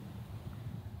way.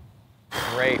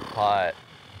 Great putt.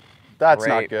 That's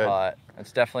Great not good. putt.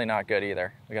 It's definitely not good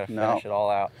either. We gotta No. finish it all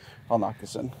out. I'll knock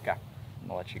this in. Okay, I'm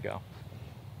gonna let you go.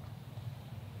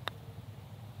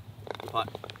 Putt.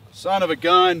 Son of a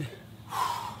gun.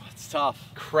 It's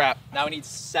tough. Crap. Now we need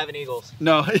 7 eagles.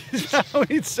 No, we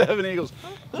need 7 eagles.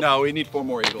 No, we need 4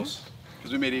 more eagles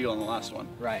because we made eagle on the last one.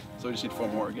 Right. So we just need 4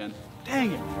 more again.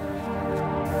 Dang it.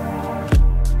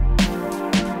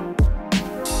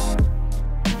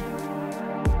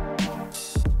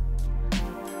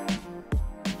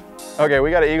 Okay,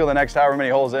 we got an eagle the next however many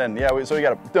holes in. Yeah, so we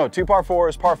got 2 par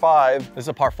 4s, par 5. This is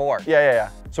a par 4. Yeah.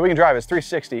 So we can drive. It's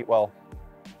 360. Well,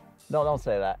 No, don't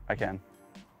say that. I can.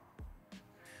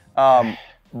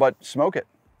 But smoke it.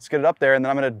 Let's get it up there, and then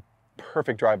I'm gonna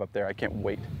perfect drive up there. I can't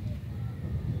wait.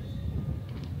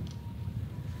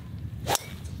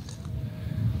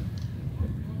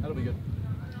 That'll be good.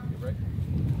 Right?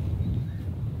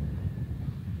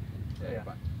 Yeah.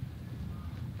 Fine.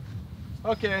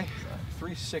 Okay,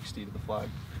 360 to the flag.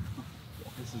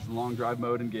 This is long drive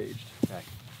mode engaged. Okay.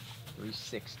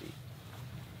 360.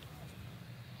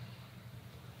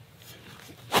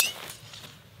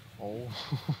 Oh.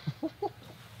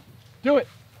 Do it.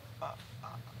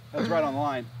 That's right on the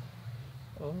line.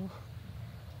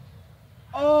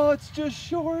 Oh, it's just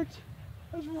short.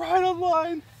 That's right on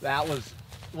line. That was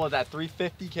that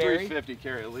 350 carry? 350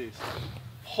 carry at least.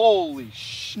 Holy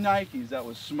shnikes, that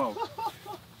was smoke.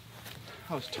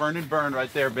 I was turn and burn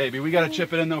right there, baby. We got to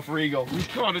chip it in though for eagle. We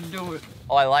got to do it.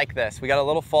 Oh, I like this. We got a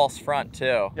little false front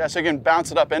too. Yeah, so you can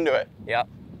bounce it up into it. Yep.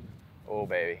 Oh,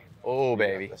 baby. Oh,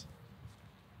 baby. This.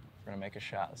 We're gonna make a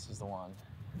shot. This is the one.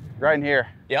 Right in here.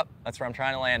 Yep, that's where I'm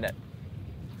trying to land it.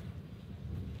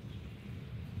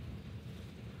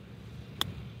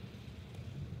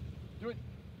 Do it.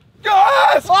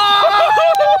 Yes!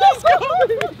 Oh! Let's go,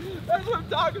 baby. That's what I'm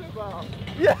talking about.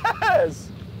 Yes!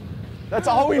 That's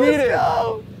all we needed.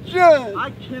 Yes.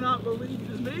 I cannot believe you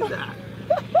just made that.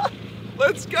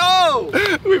 Let's go!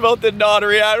 We both did not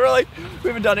react. We're like, we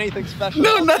haven't done anything special.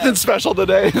 No, nothing special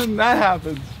today, and that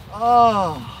happens.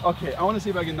 Oh. Okay, I want to see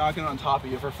if I can knock it on top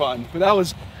of you for fun. But that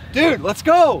was, dude, let's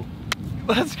go.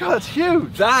 Let's go, that's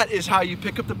huge. That is how you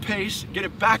pick up the pace, get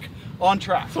it back on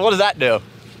track. So what does that do?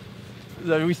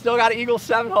 So we still got to eagle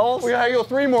 7 holes? We gotta go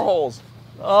 3 more holes.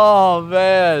 Oh,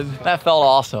 man. That felt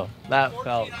awesome. That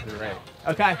felt great.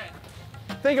 Okay.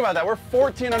 Think about that. We're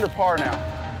 14 under par now.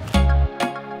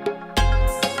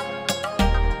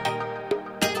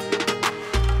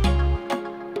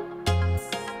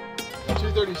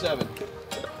 $237.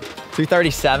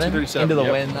 237? 237, Into the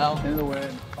yep. wind, though. Into the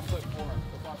wind.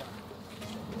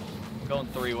 I'm going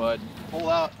 3 wood. Hole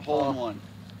out, hole in one.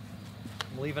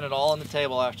 I'm leaving it all on the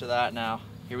table after that now.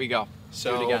 Here we go.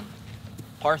 So do it again.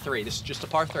 Par 3. This is just a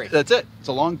par 3. That's it. It's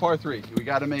a long par 3. We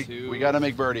gotta make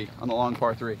birdie on the long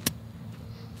par 3.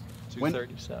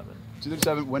 237.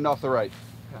 237. Wind off the right.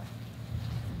 Okay.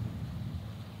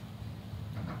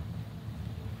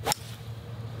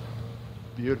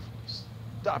 Beautiful.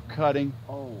 Stop cutting.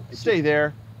 Oh, stay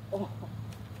there. Oh,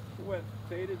 went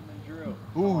faded and then drew.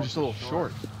 Ooh, just a little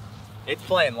short. It's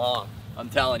playing long. I'm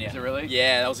telling you. Is it really?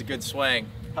 Yeah, that was a good swing.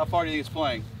 How far do you think it's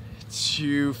playing?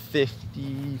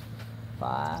 255,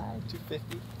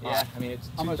 250. Yeah, I mean, it's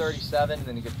 237, and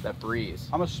then you get that breeze.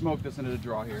 I'm gonna smoke this into the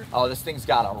draw here. Oh, this thing's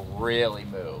gotta really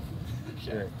move.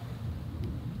 Sure.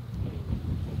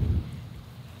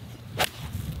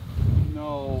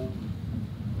 No.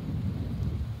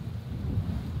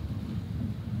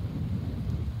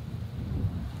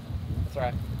 That's all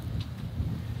right.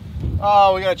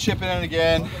 Oh, we gotta chip it in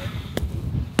again.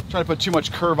 Trying to put too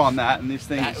much curve on that, and these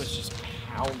things. That was just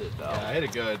pounded, though. Yeah, I hit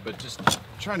it good, but just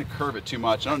trying to curve it too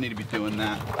much. I don't need to be doing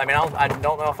that. I mean, I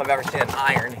don't know if I've ever seen an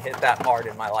iron hit that hard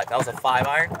in my life. That was a 5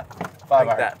 iron? 5 like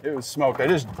iron. that. It was smoked. I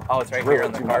just Oh, it's right drilled here it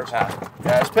on the too card much. path.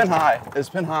 Yeah, it's been high. It's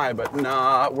been high, but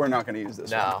nah, we're not gonna use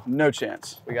this No. one. No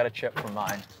chance. We got a chip from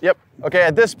mine. Yep. Okay,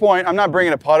 at this point, I'm not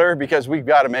bringing a putter because we've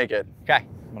got to make it. Okay,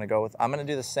 I'm gonna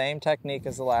do the same technique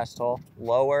as the last hole.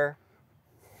 Lower,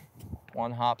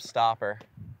 1 hop stopper.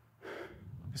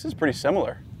 This is pretty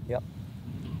similar. Yep.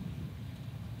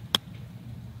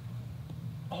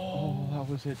 Oh, that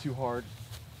was hit too hard.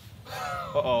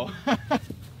 Uh-oh.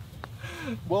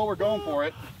 Well, we're going for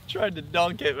it. Tried to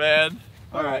dunk it, man.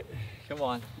 All right. Come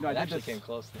on. No, I it did actually this. came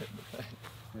close to it.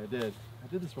 Yeah, I did. I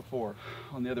did this before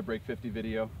on the other Break 50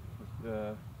 video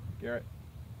with Garrett.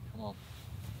 Come on.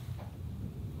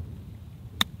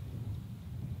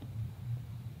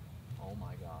 Oh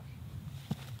my gosh.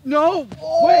 No!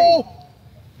 Oh! Wait!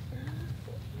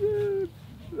 Dude,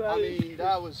 I mean,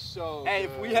 that was so Hey,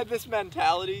 good. if we had this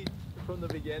mentality from the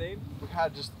beginning. We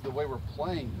had just the way we're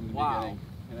playing from the beginning.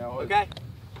 You know? Okay.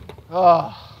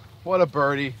 Oh, what a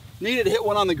birdie. Needed to hit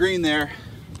one on the green there.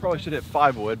 Probably should hit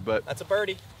 5 wood, but That's a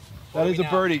birdie. that is a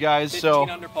birdie, guys. 15 So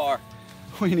under par.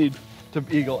 we need to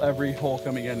eagle every hole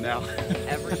coming in now.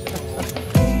 Every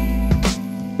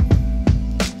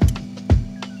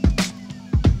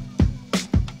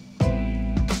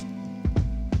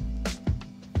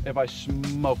If I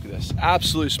smoke this,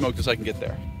 absolutely smoke this, I can get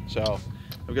there. So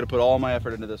I'm gonna put all my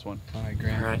effort into this one. All right,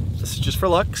 Grant. All right, this is just for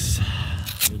looks.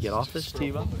 Let me get off this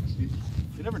tee box. You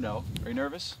never know. Are you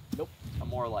nervous? Nope. I'm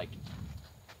more like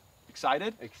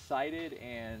Excited? excited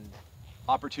and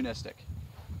Opportunistic.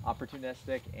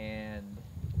 opportunistic and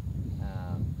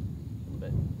a little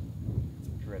bit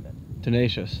driven,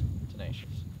 Tenacious. tenacious.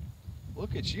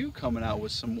 Look at you coming out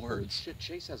with some words. Shit,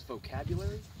 Chase has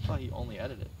vocabulary? I thought he only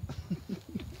edited.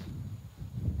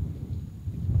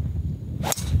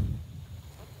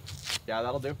 Yeah,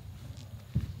 that'll do.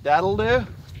 That'll do.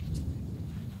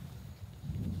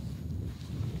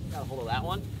 Got a hold of that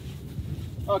one.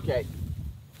 Okay.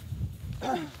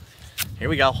 Here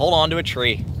we go. Hold on to a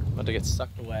tree. I'm about to get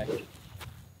sucked away.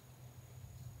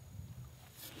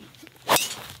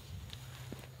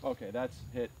 Okay, that's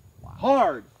hit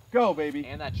hard. Go, baby.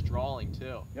 And that's drawing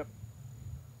too. Yep.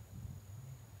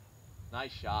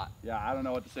 Nice shot. Yeah, I don't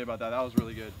know what to say about that. That was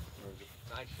really good.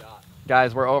 Nice shot.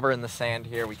 Guys, we're over in the sand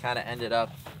here. We kind of ended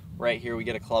up right here. We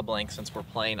get a club length since we're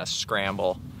playing a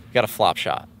scramble. We got a flop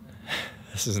shot.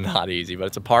 This is not easy, but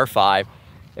it's a par 5.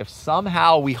 If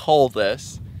somehow we hold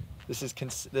this, this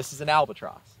is an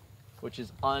albatross, which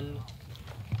is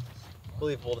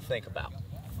unbelievable to think about. All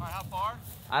right, how far?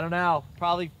 I don't know,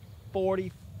 probably 40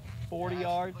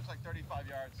 yards, Looks like 35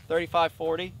 yards. 35,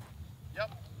 40.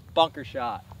 Yep. Bunker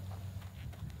shot.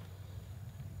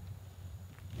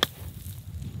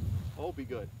 Oh, be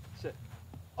good. Sit.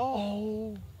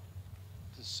 Oh.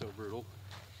 This is so brutal.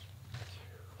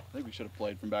 I think we should have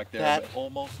played from back there. That but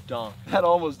almost dunked. that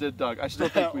almost did dunk. I still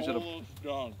think we should have. Almost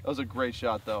done. That was a great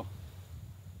shot, though.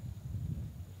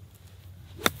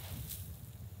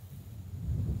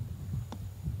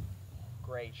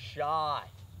 Great shot.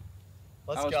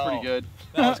 Let's That was go. pretty good.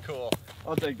 That was cool.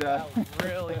 I'll take that. That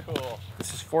was really cool.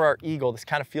 This is for our eagle. This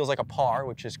kind of feels like a par,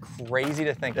 which is crazy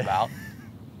to think about.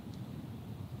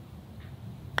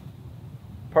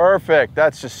 Perfect.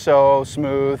 That's just so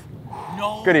smooth.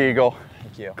 No. Good eagle.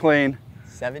 Thank you. Clean.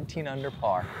 17 under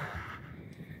par.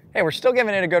 Hey, we're still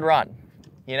giving it a good run,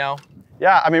 you know?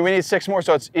 Yeah, I mean, we need 6 more,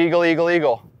 so it's eagle, eagle,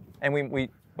 eagle. And we wait,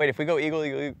 if we go eagle,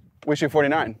 eagle, eagle. We shoot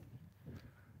 49.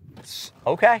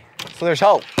 Okay. So there's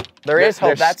hope. There is hope.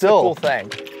 There's That's the still cool thing.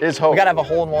 Is hope. We gotta have a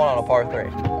hole in one on a par 3.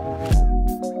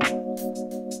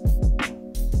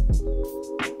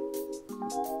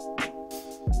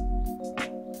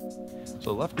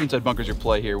 So left greenside bunker's your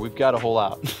play here. We've got a hole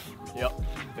out. Yep.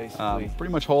 Basically.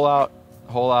 Pretty much hole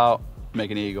out, make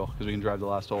an eagle because we can drive the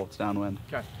last hole. It's downwind.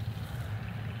 Okay.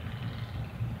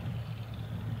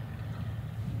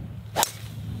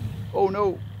 Oh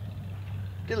no!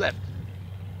 Get left.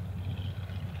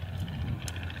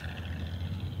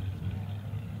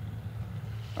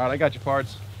 All right, I got you,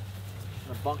 parts.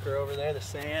 The bunker over there, the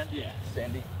sand. Yeah.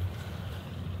 Sandy.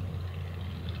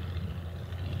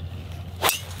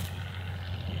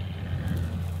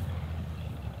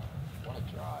 What a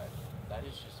drive. That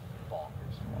is just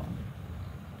bonkers.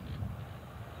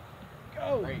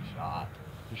 Go. Great shot.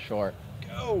 Just short.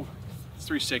 Go. It's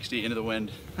 360 into the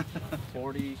wind.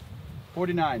 40.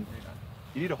 49.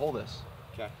 You need to hold this.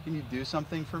 Okay. Can you do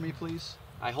something for me, please?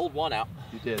 I hold one out.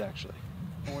 You did, actually.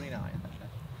 49.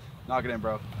 Knock it in,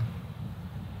 bro.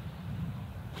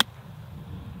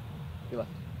 You left.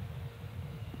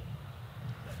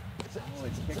 Oh,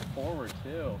 it's kicked forward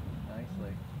too.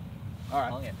 Nicely. All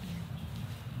right. Hung it.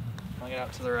 Hung it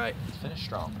out to the right. Finish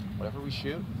strong. Whatever we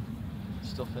shoot,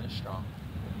 still finish strong.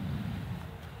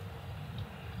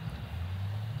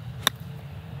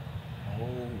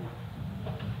 Oh.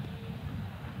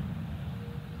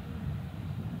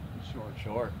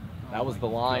 Short. That was the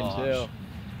line too.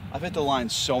 I've hit the line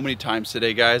so many times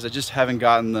today, guys. I just haven't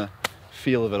gotten the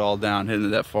feel of it all down, hitting it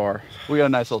that far. We got a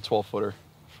nice little 12-footer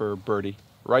for birdie.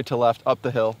 Right to left, up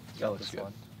the hill. That looks good.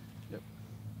 One. Yep.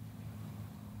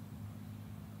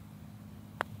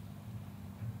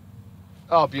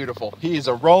 Oh, beautiful. He's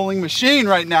a rolling machine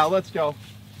right now. Let's go.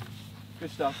 Good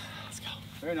stuff. Let's go.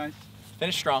 Very nice.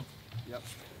 Finish strong. Yep.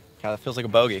 God, that feels like a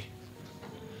bogey.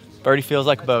 Birdie feels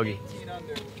like a bogey. 18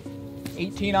 under.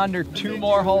 18 under, 2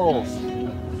 more holes.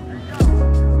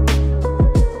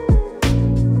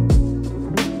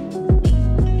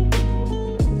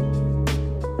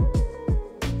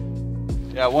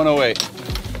 Yeah, 108.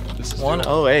 This is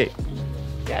 108.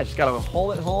 Yeah, just gotta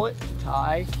hold it,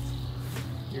 tie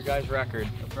your guys' record.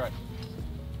 That's right.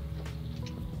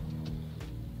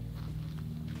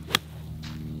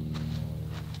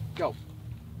 Go.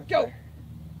 Go.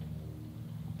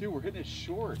 Dude, we're hitting it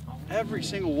short. Every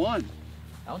single one.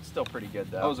 That one's still pretty good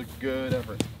though. That was a good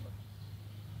effort.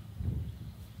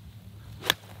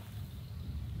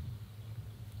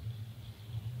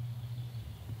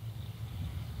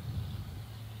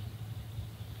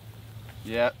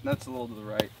 Yeah, that's a little to the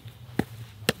right.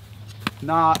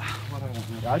 Not what I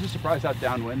want. I was just surprised how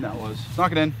downwind that was.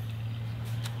 Knock it in.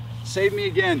 Save me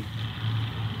again.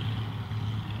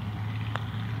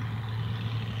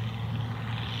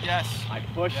 Yes. I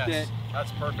pushed it.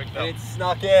 That's perfect though. And it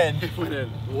snuck in. It went in.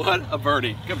 What a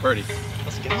birdie. Good birdie.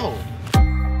 Let's go.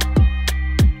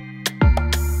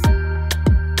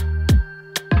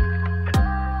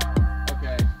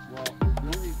 Okay, well, the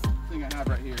only thing I have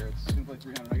right here, it's gonna play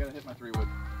 300. I gotta hit my 3-wood.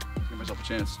 Give myself a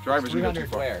chance. Driver's gonna go too 300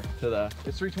 far. where? To the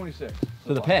It's 326.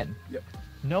 to the pin. Yep.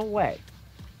 No way.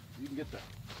 You can get that.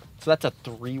 So that's a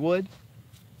 3-wood?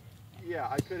 Yeah,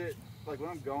 I could hit, like when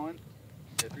I'm going,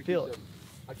 yeah, Feel it. 327.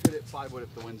 I could hit 5-wood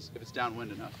if it's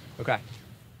downwind enough. Okay.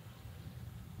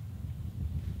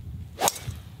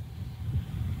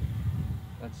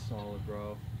 That's solid,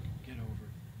 bro. Get over.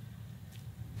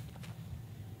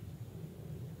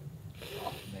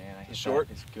 Oh man, I hit Short?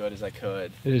 that as good as I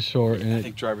could. It is short, and I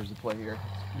think driver's the play here.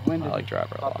 Wind I like isn't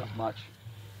driver a up lot. as much.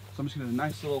 So I'm just gonna do a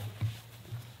nice little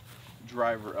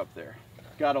driver up there.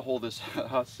 Gotta hold this.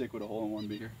 How sick would a hole-in-one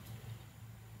be here?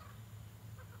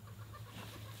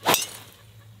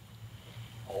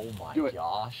 Oh my Do it.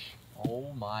 gosh.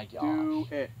 Oh my gosh. Do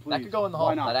it, please. That could go in the Why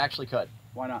hole. not? That actually could.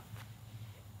 Why not?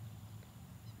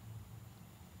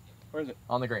 Where is it?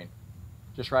 On the green.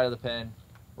 Just right of the pin.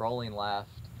 Rolling left.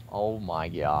 Oh my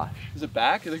gosh. Is it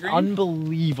back of the green?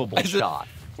 Unbelievable Is it? shot.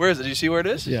 Where is it? Do you see where it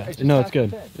is? yeah, just no, it's past the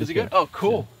good. pin. Is it good? Oh,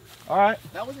 cool. All right.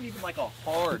 That wasn't even like a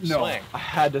hard No, swing. I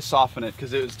had to soften it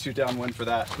because it was too downwind for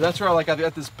that. But that's where I've got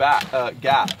this gap. I've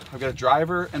got a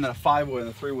driver and then a 5-wood,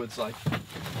 and the 3-wood's like,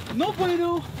 no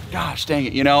bueno. Gosh dang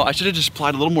it, I should have just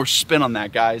applied a little more spin on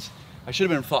that, guys. I should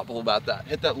have been thoughtful about that.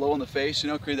 Hit that low in the face,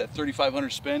 create that 3,500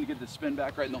 spin, get the spin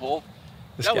back right in the hole.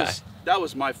 That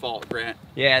was my fault, Grant.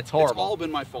 Yeah, it's It's horrible. all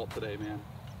been my fault today, man.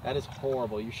 That is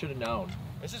horrible. You should have known.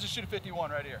 This is a shoot a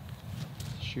 51 right here.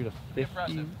 Shoot a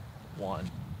Impressive. 51.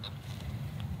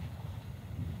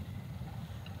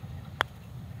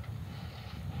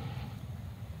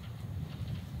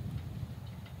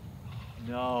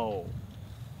 No.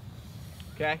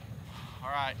 Okay. All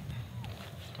right.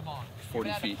 Come on. 40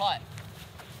 You haven't feet. Putt.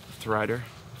 Thrider,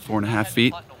 4.5 Haven't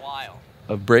feet putt in a while.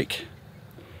 of break.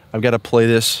 I've got to play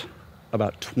this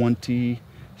about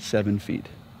 27 feet.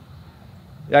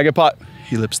 Yeah, good putt.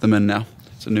 He lips them in now.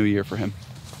 It's a new year for him.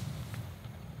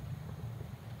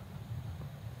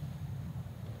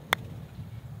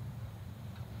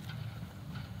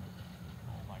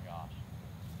 Oh my gosh.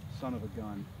 Son of a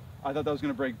gun. I thought that was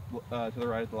going to break to the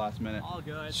right at the last minute. All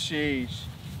good. Sheesh.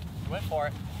 Went for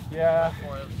it. Yeah.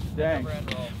 For it. Dang. Cover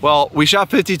and roll. Well, we shot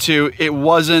 52. It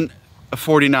wasn't a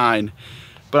 49,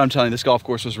 but I'm telling you, this golf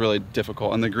course was really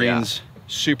difficult, and the greens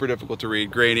super difficult to read,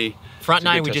 grainy. Front It's a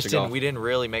good nine, we test just of didn't. golf. We didn't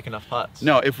really make enough putts.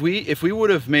 No, if we would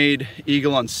have made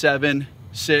eagle on 7,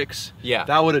 6, Yeah.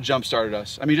 that would have jump started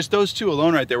us. I mean, just those two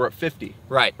alone right there were at 50.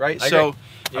 Right. Right. I So,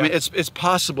 agree. I mean, it's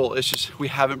possible. It's just we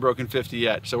haven't broken 50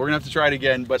 yet. So we're gonna have to try it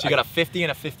again. But So you got a 50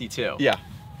 and a 52. yeah.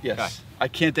 Yes. Okay. I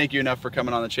can't thank you enough for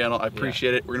coming on the channel. I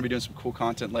appreciate it. We're gonna be doing some cool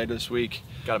content later this week.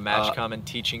 Got a match coming,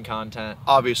 teaching content.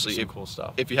 Obviously, some cool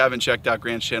stuff. If you haven't checked out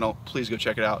Grant's channel, please go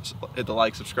check it out. Hit the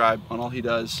like, subscribe on all he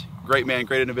does. Great man,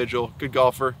 great individual, good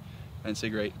golfer. I didn't say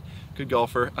great. Good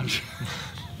golfer.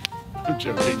 I'm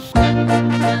joking.